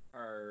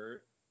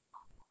 Heard.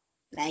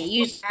 Now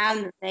you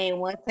sound the same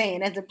one saying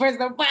that's a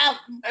personal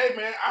problem. Hey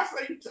man, I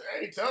say,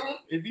 tell him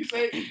if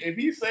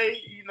he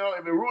say, you know,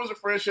 if it ruins a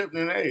friendship,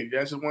 then hey,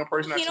 that's just one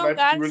person. He don't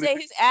gotta say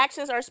his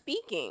actions are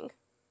speaking.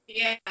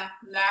 Yeah,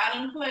 loud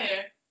and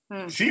clear.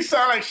 She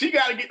sound like she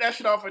got to get that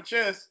shit off her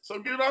chest, so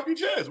get it off your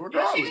chest,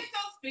 regardless. She can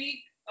still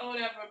speak or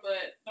whatever,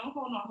 but don't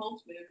hold no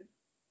hopes, baby.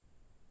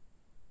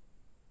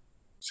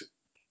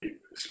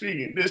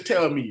 Speaking, just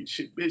tell me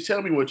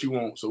what you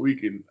want, so we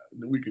can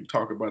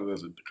talk about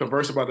it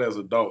converse about it as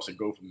adults and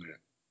go from there.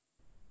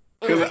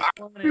 Because I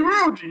be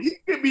real, G, he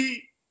could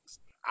be.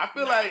 I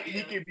feel like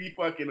he could be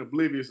fucking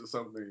oblivious or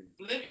something.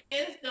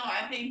 Oblivious? No,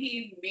 I think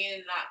he's being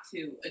not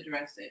to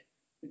address it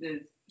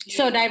because.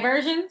 So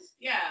diversions?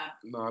 Yeah.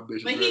 No,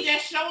 bitch. But he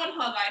just showing her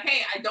like,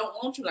 hey, I don't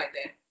want you like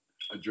that.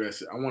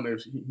 Address it. I wonder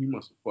if he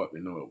must have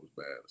fucking know it was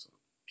bad or something.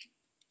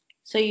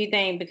 So you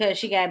think because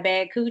she got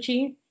bad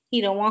coochie, he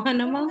don't want her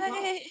no more?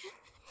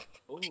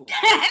 What?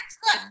 That's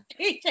what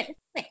he just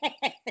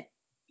said.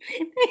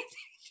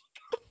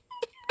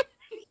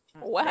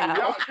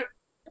 Wow.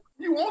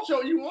 You want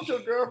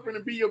your girlfriend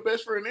to be your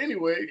best friend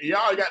anyway.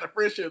 Y'all got the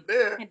friendship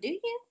there. Do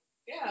you?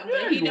 Yeah,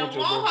 but he don't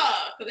want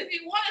her. Because if he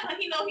wanted her,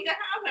 he know he can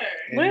have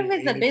her. What if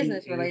it's a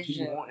business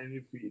relationship?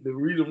 The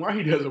reason why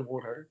he doesn't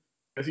want her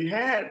is he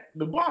had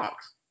the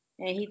box.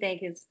 And he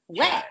think it's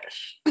wet.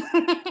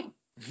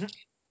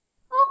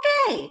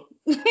 Okay.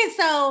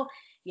 So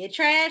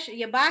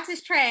your box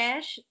is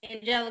trash,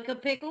 Angelica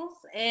Pickles,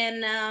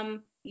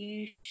 and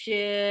you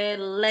should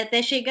let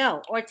that shit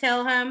go or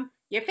tell him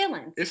your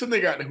feelings. It's a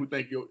nigga out there who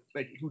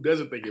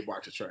doesn't think your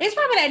box is trash. It's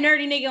probably that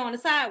nerdy nigga on the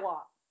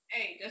sidewalk.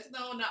 Hey, just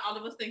know not all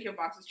of us think your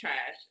box is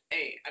trash.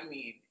 Hey, I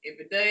mean, if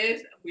it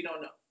does, we don't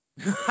know.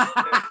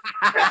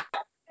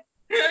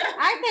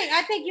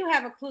 I think you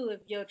have a clue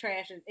if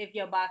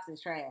your box is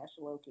trash,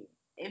 Loki.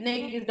 If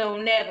niggas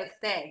don't never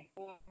stay.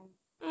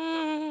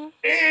 Mm.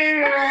 I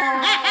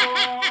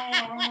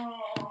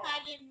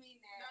didn't mean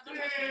that.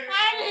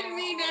 I didn't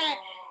mean that.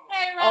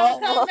 Hey,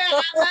 Rob, come back. I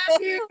love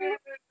you.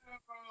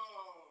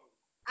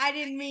 I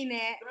didn't mean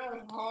that.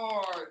 That's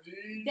hard,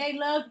 G. They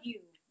love you.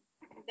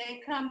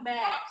 They come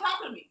back. Stop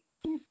talking to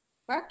me.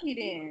 Fuck you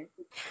then.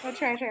 What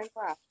trash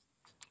box?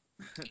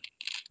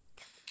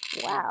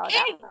 Wow.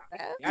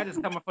 Y'all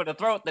just coming for the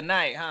throat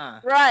tonight, huh?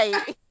 Right.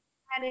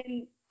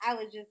 I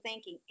was just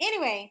thinking.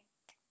 Anyway,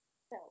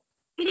 so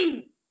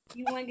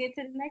you want to get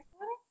to the next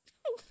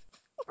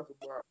one?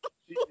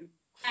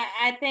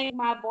 I think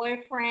my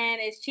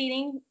boyfriend is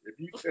cheating. If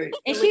you say,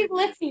 and she's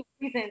listing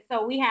reasons,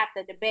 so we have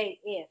to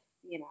debate if,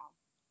 you know.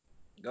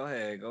 Go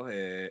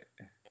ahead.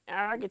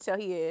 I can tell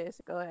he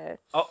is. Go ahead.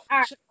 Oh.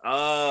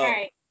 All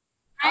right.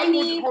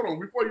 Hold on,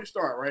 before you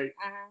start, right?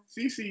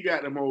 CC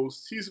got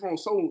she's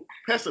so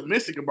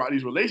pessimistic about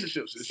these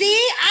relationships.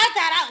 See, I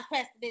thought I was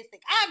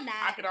pessimistic. I'm not.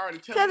 I could already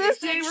tell. Because it's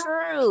the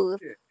truth.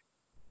 Yeah.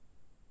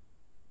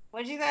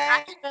 What'd you say?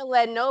 I haven't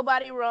let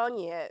nobody wrong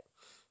yet.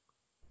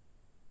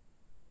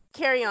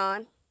 Carry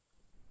on.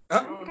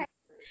 Okay.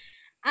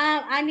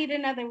 I need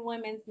another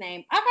woman's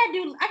name. I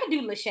could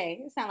do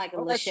Lachey. It sounds like a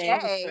Lachey.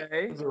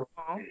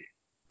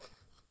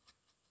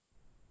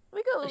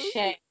 We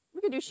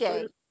could do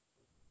Shay.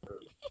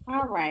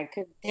 All right,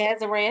 because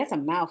Desiree, that's a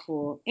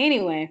mouthful.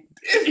 Anyway.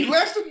 It's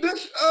less than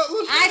this.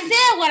 I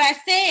said what I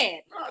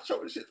said. Nah,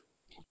 show this shit.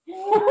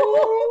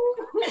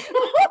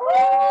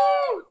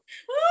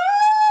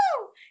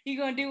 You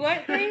gonna do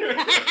what, Green?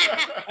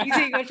 You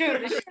say you gonna show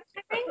the shit?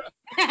 Hey,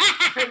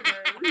 man,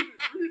 read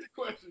the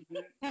question,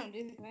 man. I'm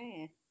just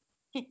saying.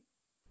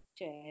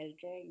 Chad,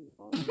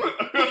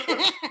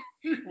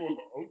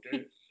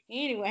 okay.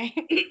 Anyway,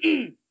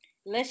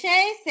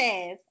 Lachey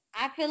says,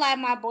 I feel like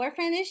my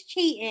boyfriend is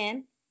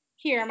cheating.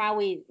 Here are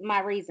my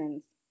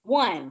reasons.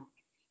 1,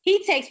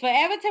 He takes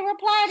forever to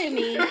reply to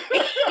me.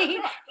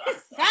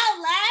 Stop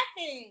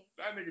laughing.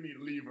 That nigga need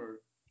to leave her.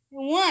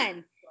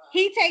 1,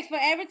 he takes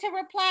forever to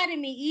reply to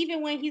me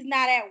even when he's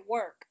not at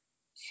work.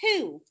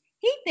 2,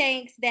 he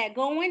thinks that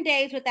going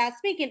days without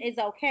speaking is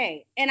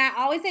okay, and I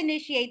always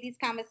initiate these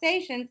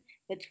conversations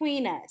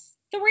between us.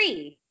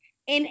 3,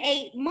 in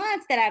 8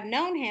 months that I've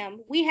known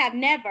him, we have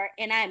never,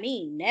 and I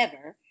mean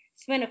never,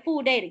 spent a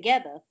full day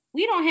together.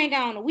 We don't hang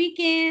out on the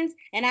weekends,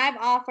 and I've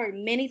offered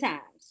many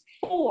times.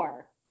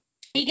 4,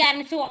 he got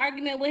into an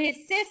argument with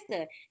his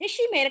sister, and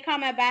she made a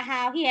comment about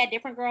how he had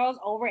different girls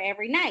over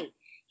every night.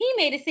 He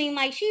made it seem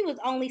like she was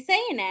only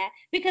saying that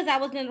because I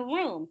was in the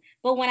room.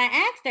 But when I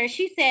asked her,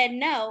 she said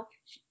no,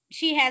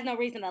 she has no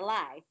reason to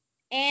lie.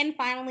 And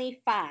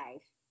finally, 5,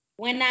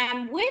 when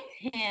I'm with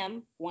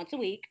him once a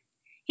week,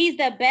 he's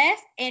the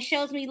best and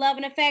shows me love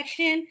and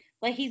affection,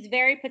 but he's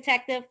very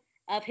protective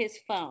of his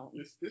phone.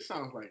 This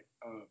sounds like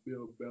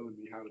Bill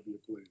Bellamy, How to Be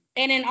a Player.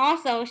 And then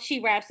also she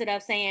wraps it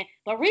up saying,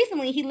 but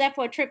recently he left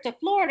for a trip to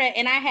Florida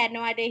and I had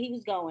no idea he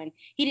was going.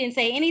 He didn't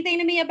say anything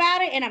to me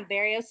about it and I'm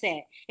very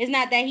upset. It's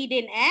not that he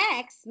didn't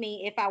ask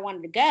me if I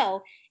wanted to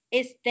go.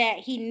 It's that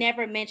he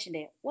never mentioned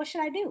it. What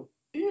should I do?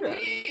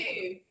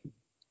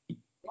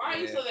 Why are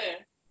you still there?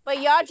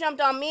 But y'all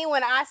jumped on me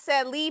when I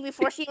said leave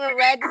before she even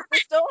read the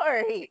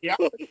story. Yeah,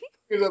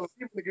 because I'm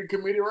a nigga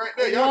committee right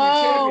there.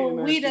 Y'all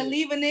Whoa, we done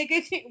leave a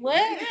nigga. What?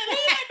 Yeah, leave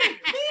that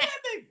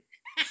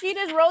nigga. She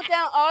just wrote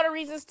down all the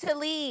reasons to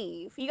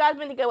leave. You guys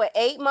been together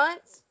 8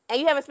 months, and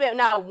you haven't spent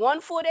not one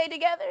full day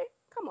together?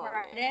 Come on.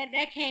 Right.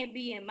 That can't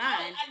be in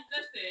mine.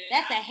 Listen,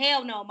 That's a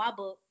hell no in my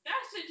book. that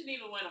shit didn't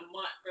even win a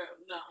month, bro.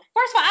 No.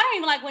 First of all, I don't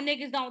even like when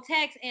niggas don't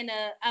text in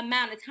a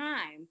amount of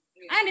time.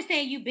 Yeah. I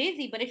understand you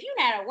busy, but if you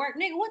not at work,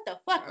 nigga, what the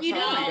fuck That's you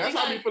how doing? That's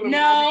how we feeling No,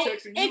 when I be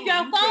texting you. if your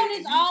You phone take-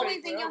 is you always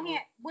take in your forever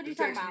hand, what to you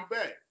talking text about? me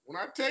back. When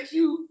I text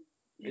you,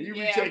 and you be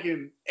Yeah.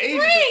 taking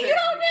ages. Free, to you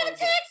text don't me never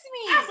first. text me.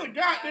 That's a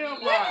goddamn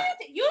What lie.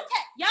 is it?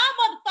 Y'all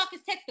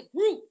motherfuckers text the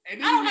group.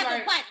 And I then don't you have be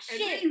to fight And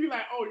then shit. you be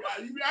like, oh,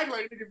 you be acting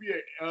like nigga be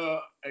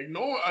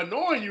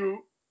annoying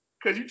you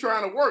because you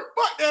trying to work.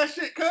 Fuck that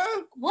shit,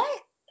 cuz.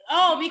 What?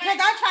 Oh, because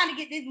I'm trying to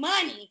get this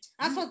money.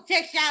 I'm supposed to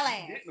text y'all You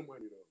ass. getting the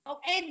money though.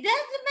 Okay, it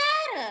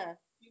doesn't matter.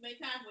 You make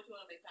time for what you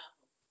want to make time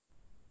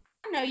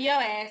for. I know your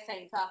ass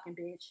ain't talking,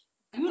 bitch.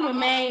 You the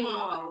main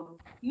one.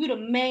 You the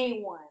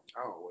main one.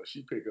 Oh, well,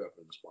 she pick up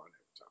and respond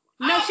every time.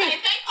 No, Okay, she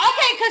thank you.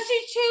 okay, cause she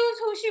choose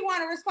who she want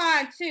to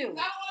respond to. I don't want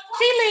to talk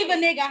She to leave a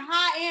you. nigga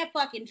hot and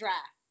fucking dry.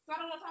 So I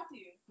don't want to talk to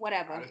you. I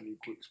Whatever. just need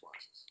quick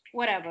responses.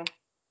 Whatever.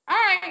 All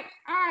right,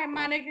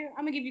 my nigga.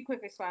 I'm gonna give you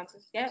quick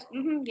responses. Yep.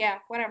 Yeah.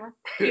 Whatever.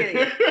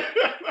 Period.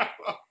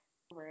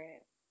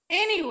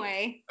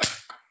 Anyway.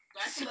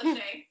 Back to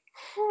Lachey.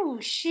 Whew,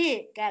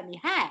 shit, got me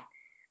hot.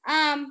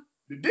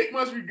 The dick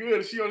must be good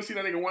if she only see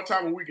that nigga one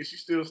time a week and she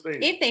still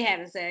staying. If they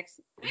having sex.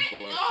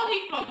 Oh,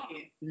 he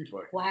fucking. He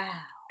fucking. Wow.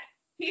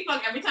 He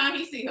fuck every time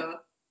he see her,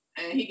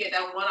 and he get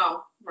that one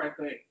off right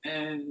quick,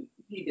 and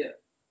he did.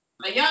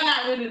 Like y'all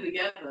not really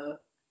together.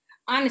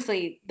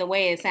 Honestly, the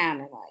way it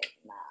sounded like,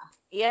 nah.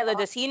 Yeah, like,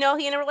 does he know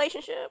he in a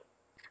relationship?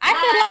 I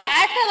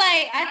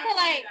feel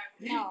like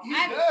no. He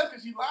does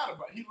because he lied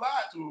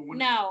to her. When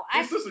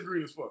his sister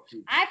agreed as fuck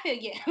too. I feel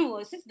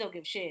well, sister don't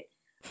give a shit.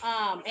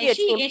 And Yeah,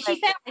 she team sounds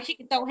like she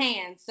can throw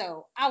hands,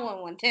 so I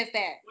wouldn't want to test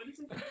that.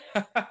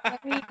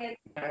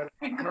 her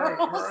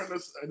and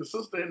the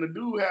sister and the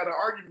dude had an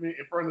argument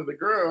in front of the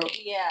girl.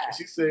 Yeah. And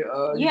she said,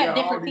 You got have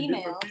all different these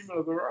females. different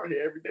females around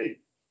here every day.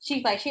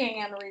 She's like, she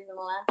ain't got no reason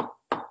to lie.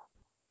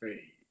 Hey.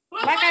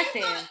 Well, Like I why you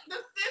said. thought the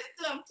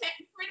system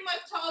pretty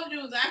much told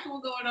you exactly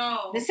what's going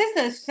on. The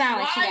sister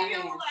sound like she Why got you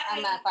hands. like-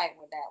 I'm not fighting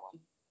with that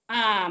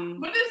one.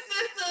 But the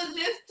sister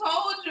just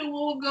told you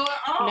what was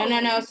going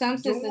on. No. Some Don't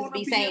sisters wanna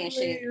be a saying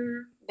shit.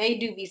 player. They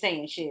do be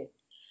saying shit.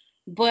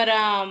 But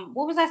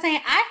what was I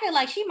saying? I feel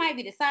like she might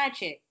be the side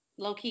chick,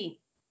 low key.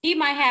 He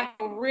might have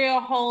a real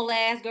whole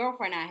ass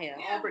girlfriend out here.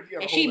 I don't think he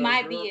had a And she whole ass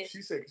might girl. be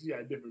She said she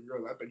had different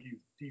girls. I think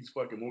he's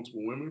fucking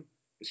multiple women,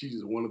 and she's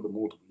just one of the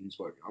multiple he's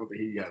fucking. I don't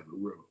think he has a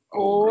real.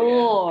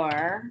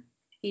 Or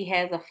he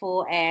has a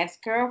full ass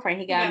girlfriend.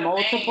 He got a man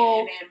multiple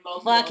and then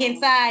multiple fucking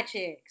side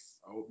chicks.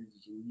 I hope he's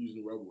just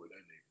using the rubber with that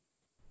nigga.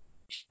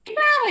 She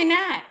probably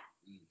not.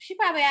 She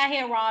probably out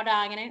here raw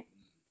dogging it.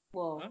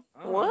 Well,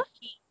 What?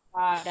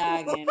 raw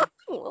dogging.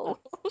 Whoa.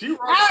 She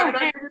rocked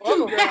that nigga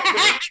too,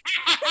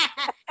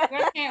 goddamn.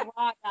 Girl can't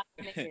raw dog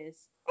niggas.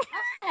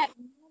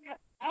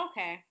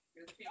 Okay.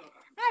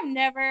 I've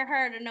never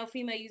heard of no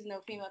female using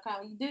no female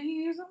condom. Do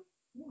you use them?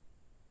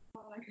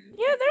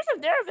 Yeah,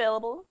 they're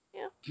available.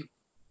 Yeah.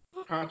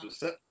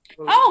 Contraceptive.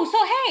 Oh,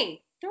 so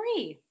hey,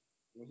 3.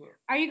 What's up?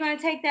 Are you gonna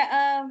take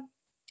that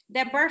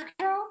birth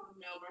control?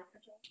 Male birth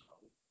control.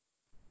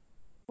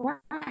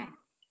 Why?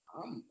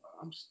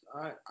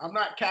 I'm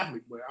not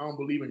Catholic, but I don't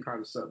believe in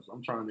contraceptives.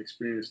 I'm trying to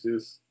experience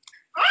this.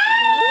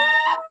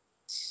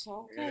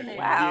 Okay.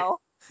 Wow.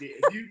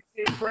 If you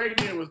get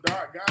pregnant, it was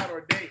God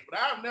ordained. But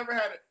I've never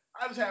had it.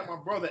 I just had my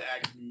brother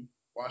ask me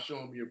while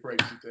showing me a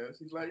pregnancy test.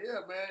 He's like, "Yeah,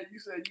 man, you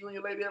said you and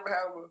your lady ever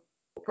have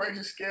a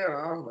pregnancy scare?"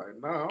 I was like,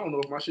 "No, I don't know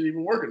if my shit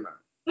even work or not."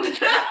 In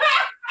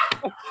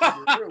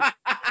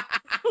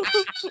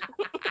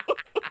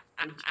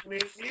 20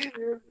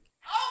 years,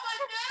 Oh my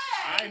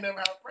god! I ain't never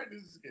had a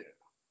pregnancy scare.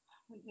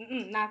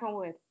 Knock on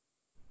wood.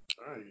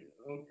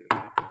 Okay.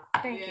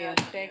 Thank Yeah, you.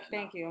 yeah,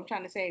 Thank you. I'm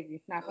trying to save you.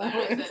 Knock I on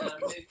heard wood. that other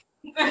bitch.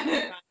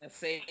 Trying to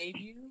save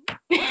you.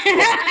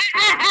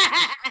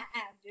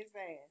 Just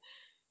saying.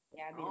 I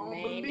Y'all don't be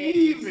the main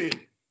believe bitches. it.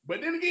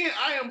 But then again,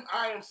 I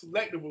am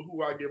selective of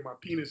who I give my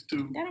penis to.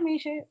 That don't mean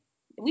shit.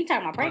 We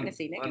talking about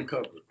pregnancy, nigga.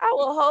 Uncovered. I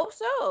will hope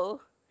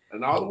so.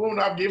 And all the women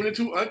I've given it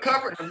to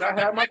uncovered have not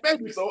had my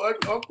baby. So of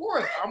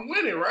course I'm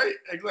winning, right?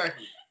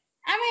 Exactly.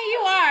 I mean, you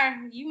are.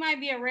 You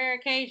might be a rare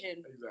occasion.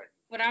 Exactly.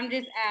 But I'm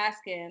just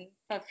asking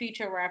for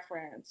future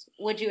reference.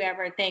 Would you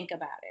ever think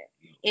about it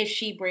if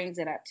she brings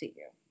it up to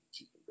you?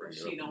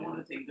 She don't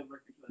want to take the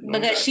birth control.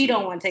 Because she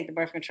don't want to take the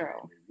birth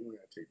control. You don't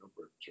gotta take no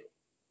birth control.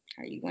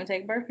 Are you going to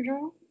take birth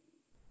control?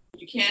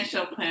 You can't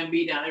shove Plan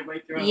B down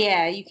everybody's throat.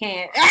 Yeah, you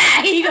can't.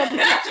 You gonna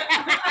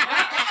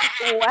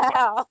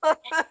Wow. I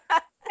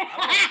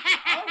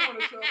don't want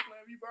to shove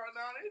Plan B burn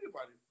down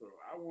anybody's throat.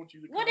 I want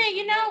you to. Well, then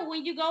you know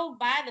when you go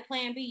buy the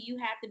Plan B, you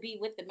have to be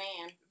with the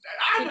man.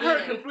 I've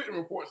heard conflicting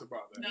reports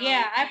about that. No,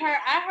 Yeah, I've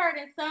heard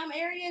in some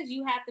areas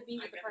you have to be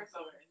with the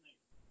person.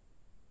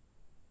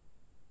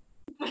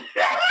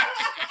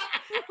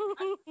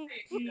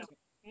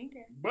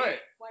 Okay. But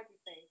Wipe your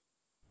face.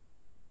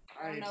 I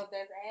I don't ain't, know if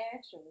that's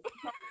ash or.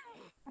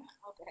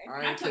 Okay. I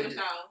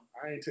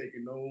ain't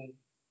taking no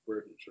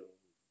birth control.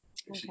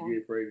 If she Okay.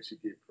 get pregnant, she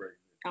get pregnant.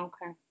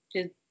 Okay.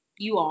 Just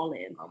you all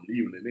in. I'm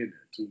leaving it in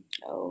there too.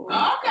 Oh.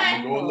 Okay.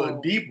 I'm gonna go a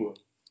little deeper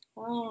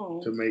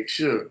Oh. to make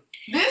sure.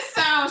 This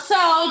sounds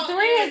So 3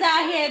 is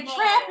out here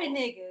trapping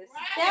niggas.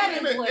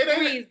 That is what 3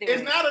 is doing.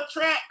 It's not a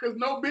trap because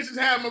no bitches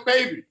have my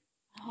baby.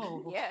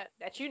 Oh. Yeah,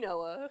 that you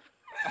know of.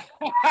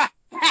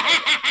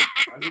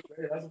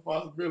 That's a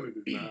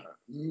possibility.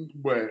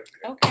 But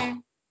Okay.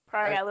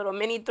 Probably got little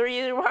mini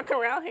 3s walking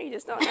around here. You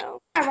just don't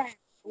know. All right.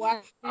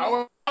 Well,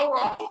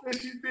 I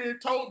wish she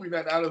did told me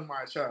that is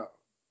my child.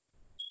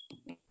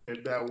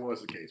 If that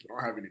was the case, I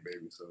don't have any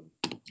babies, so.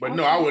 But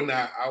no, I would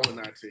not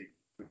take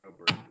birth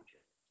control.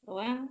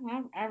 well,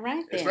 all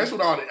right then. Especially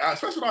with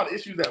all the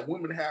issues that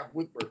women have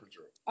with birth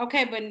control.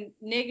 Okay, but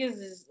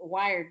niggas is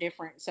wired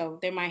different, so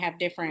they might have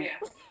different. Yeah.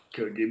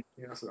 Could give me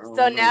cancer. I don't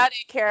So know. now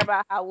they care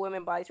about how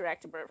women bodies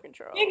react to birth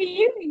control. Nigga,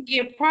 you can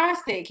get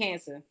prostate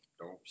cancer.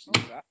 Don't.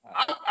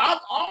 I've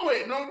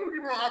always don't get me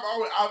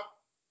wrong.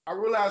 I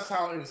realized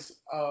how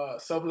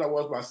selfish I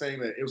was by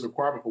saying that it was a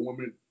requirement for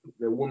women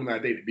I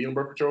date to be on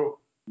birth control,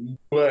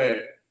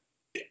 but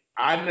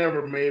I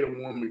never made a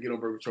woman get on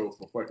birth control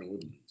for fucking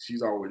with me.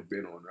 She's always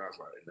been on. I was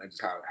like, that's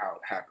just how it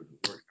happened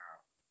to work out.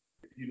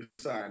 If you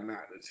decide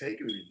not to take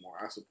it anymore,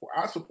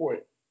 I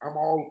support. I'm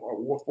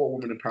all for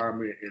women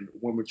empowerment and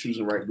women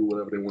choosing right to do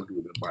whatever they want to do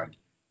with their body.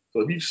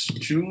 So if you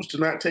choose to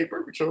not take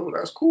birth control,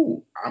 that's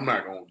cool. I'm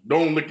not going.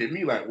 Don't look at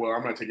me like, well,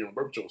 I'm not taking on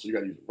birth control, so you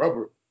got to use a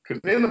rubber, because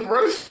then the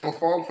relationship's gonna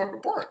fall fucking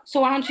apart. So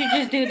why don't you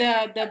just do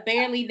the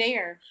barely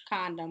there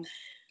condoms?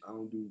 I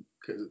don't do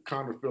because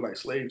condoms feel like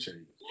slave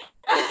chains.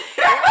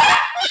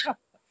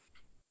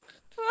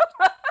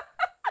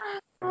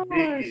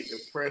 They get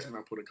depressed when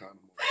I put a condom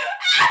on.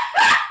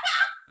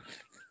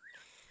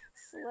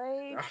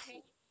 Slave.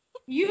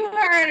 You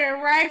heard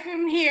it right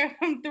from here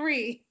from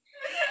 3.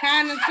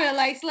 Condoms feel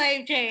like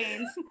slave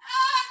chains. Oh,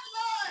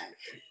 Lord.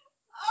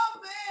 Oh,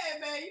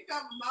 man, you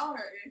got my mouth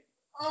hurting.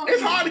 Oh,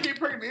 It's hard to get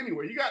pregnant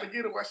anyway. You got to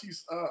get her while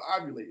she's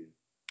ovulating.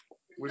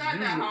 It's not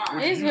that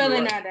hard. It's really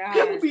not that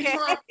hard. People be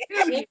trying.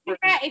 If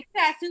you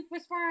got super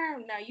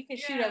sperm, no, you can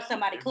shoot up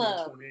somebody's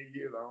club. 28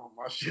 years old,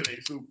 my shit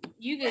ain't super.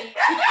 You can. It's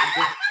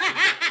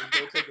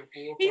gonna take a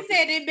full He fucking-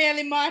 said they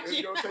barely It's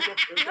marching. gonna take a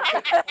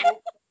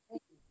full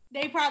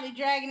They probably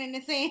dragging in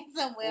the sand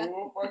somewhere.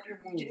 fucking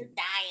move. Just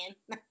dying.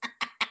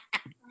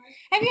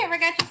 Have you ever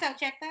got yourself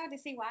checked out to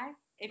see why?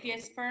 If your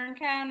sperm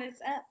count is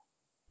up.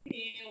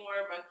 He ain't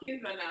worried about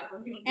kids right now.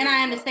 So And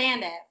I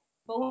understand that.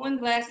 But when's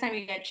the last time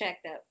you got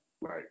checked up?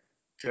 Like,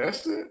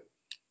 test it?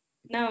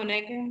 No,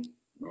 nigga.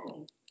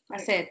 No. I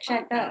said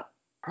checked up.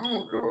 I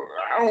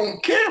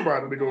don't care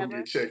about it to go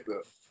get checked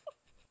up.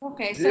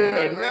 Okay, so Yeah,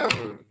 never.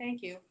 never.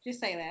 Thank you. Just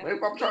say that. Maybe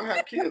if I'm trying to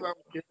have kids, I don't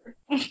care.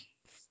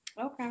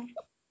 Okay.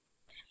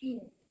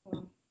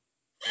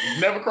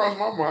 Never crossed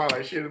my mind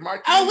like shit. Is my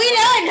kid? Oh, we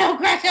know it don't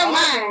cross your All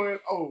I mind. know is,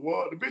 oh,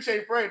 well, the bitch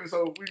ain't pregnant,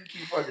 so we can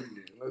keep fucking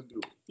again. Let's do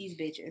it. These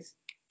bitches.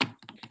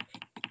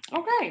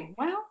 Okay,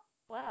 well.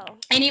 Wow.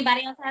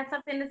 Anybody else have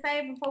something to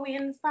say before we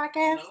end this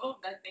podcast? No,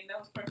 I think that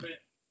was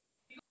perfect.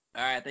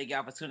 All right, thank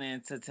y'all for tuning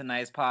in to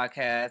tonight's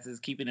podcast. It's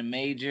Keeping It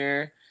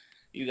Major.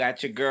 You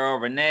got your girl,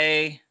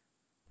 Renee.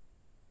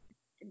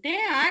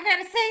 Damn, I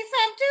gotta say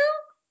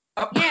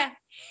something too? Yeah.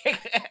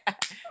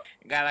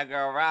 Got our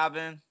girl,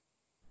 Robin.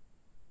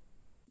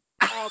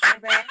 Oh, my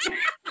bad.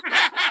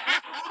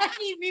 I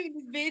keep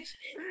muting this bitch.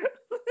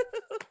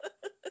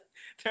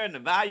 Turn the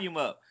volume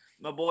up.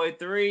 My boy,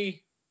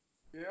 3.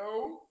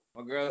 Yo.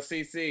 My girl,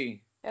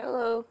 CC.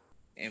 Hello.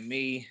 and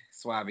me,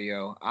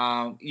 Suavio.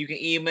 You can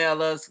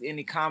email us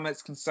any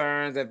comments,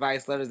 concerns,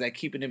 advice, letters at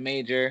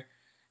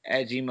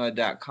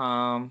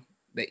keepingitmajor@gmail.com.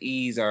 The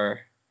E's are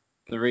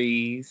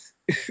 3s.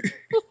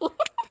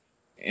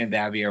 And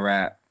that'll be a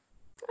wrap.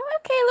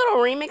 Okay,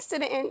 little remix to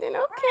the ending. Okay.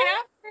 Right,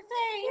 I was gonna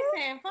say, he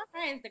said, fuck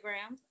our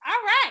Instagrams.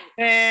 All right.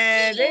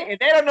 And if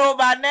they don't know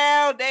by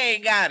now, they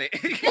ain't got it.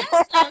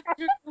 That's so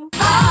true. All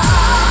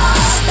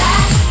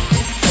that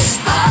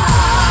is all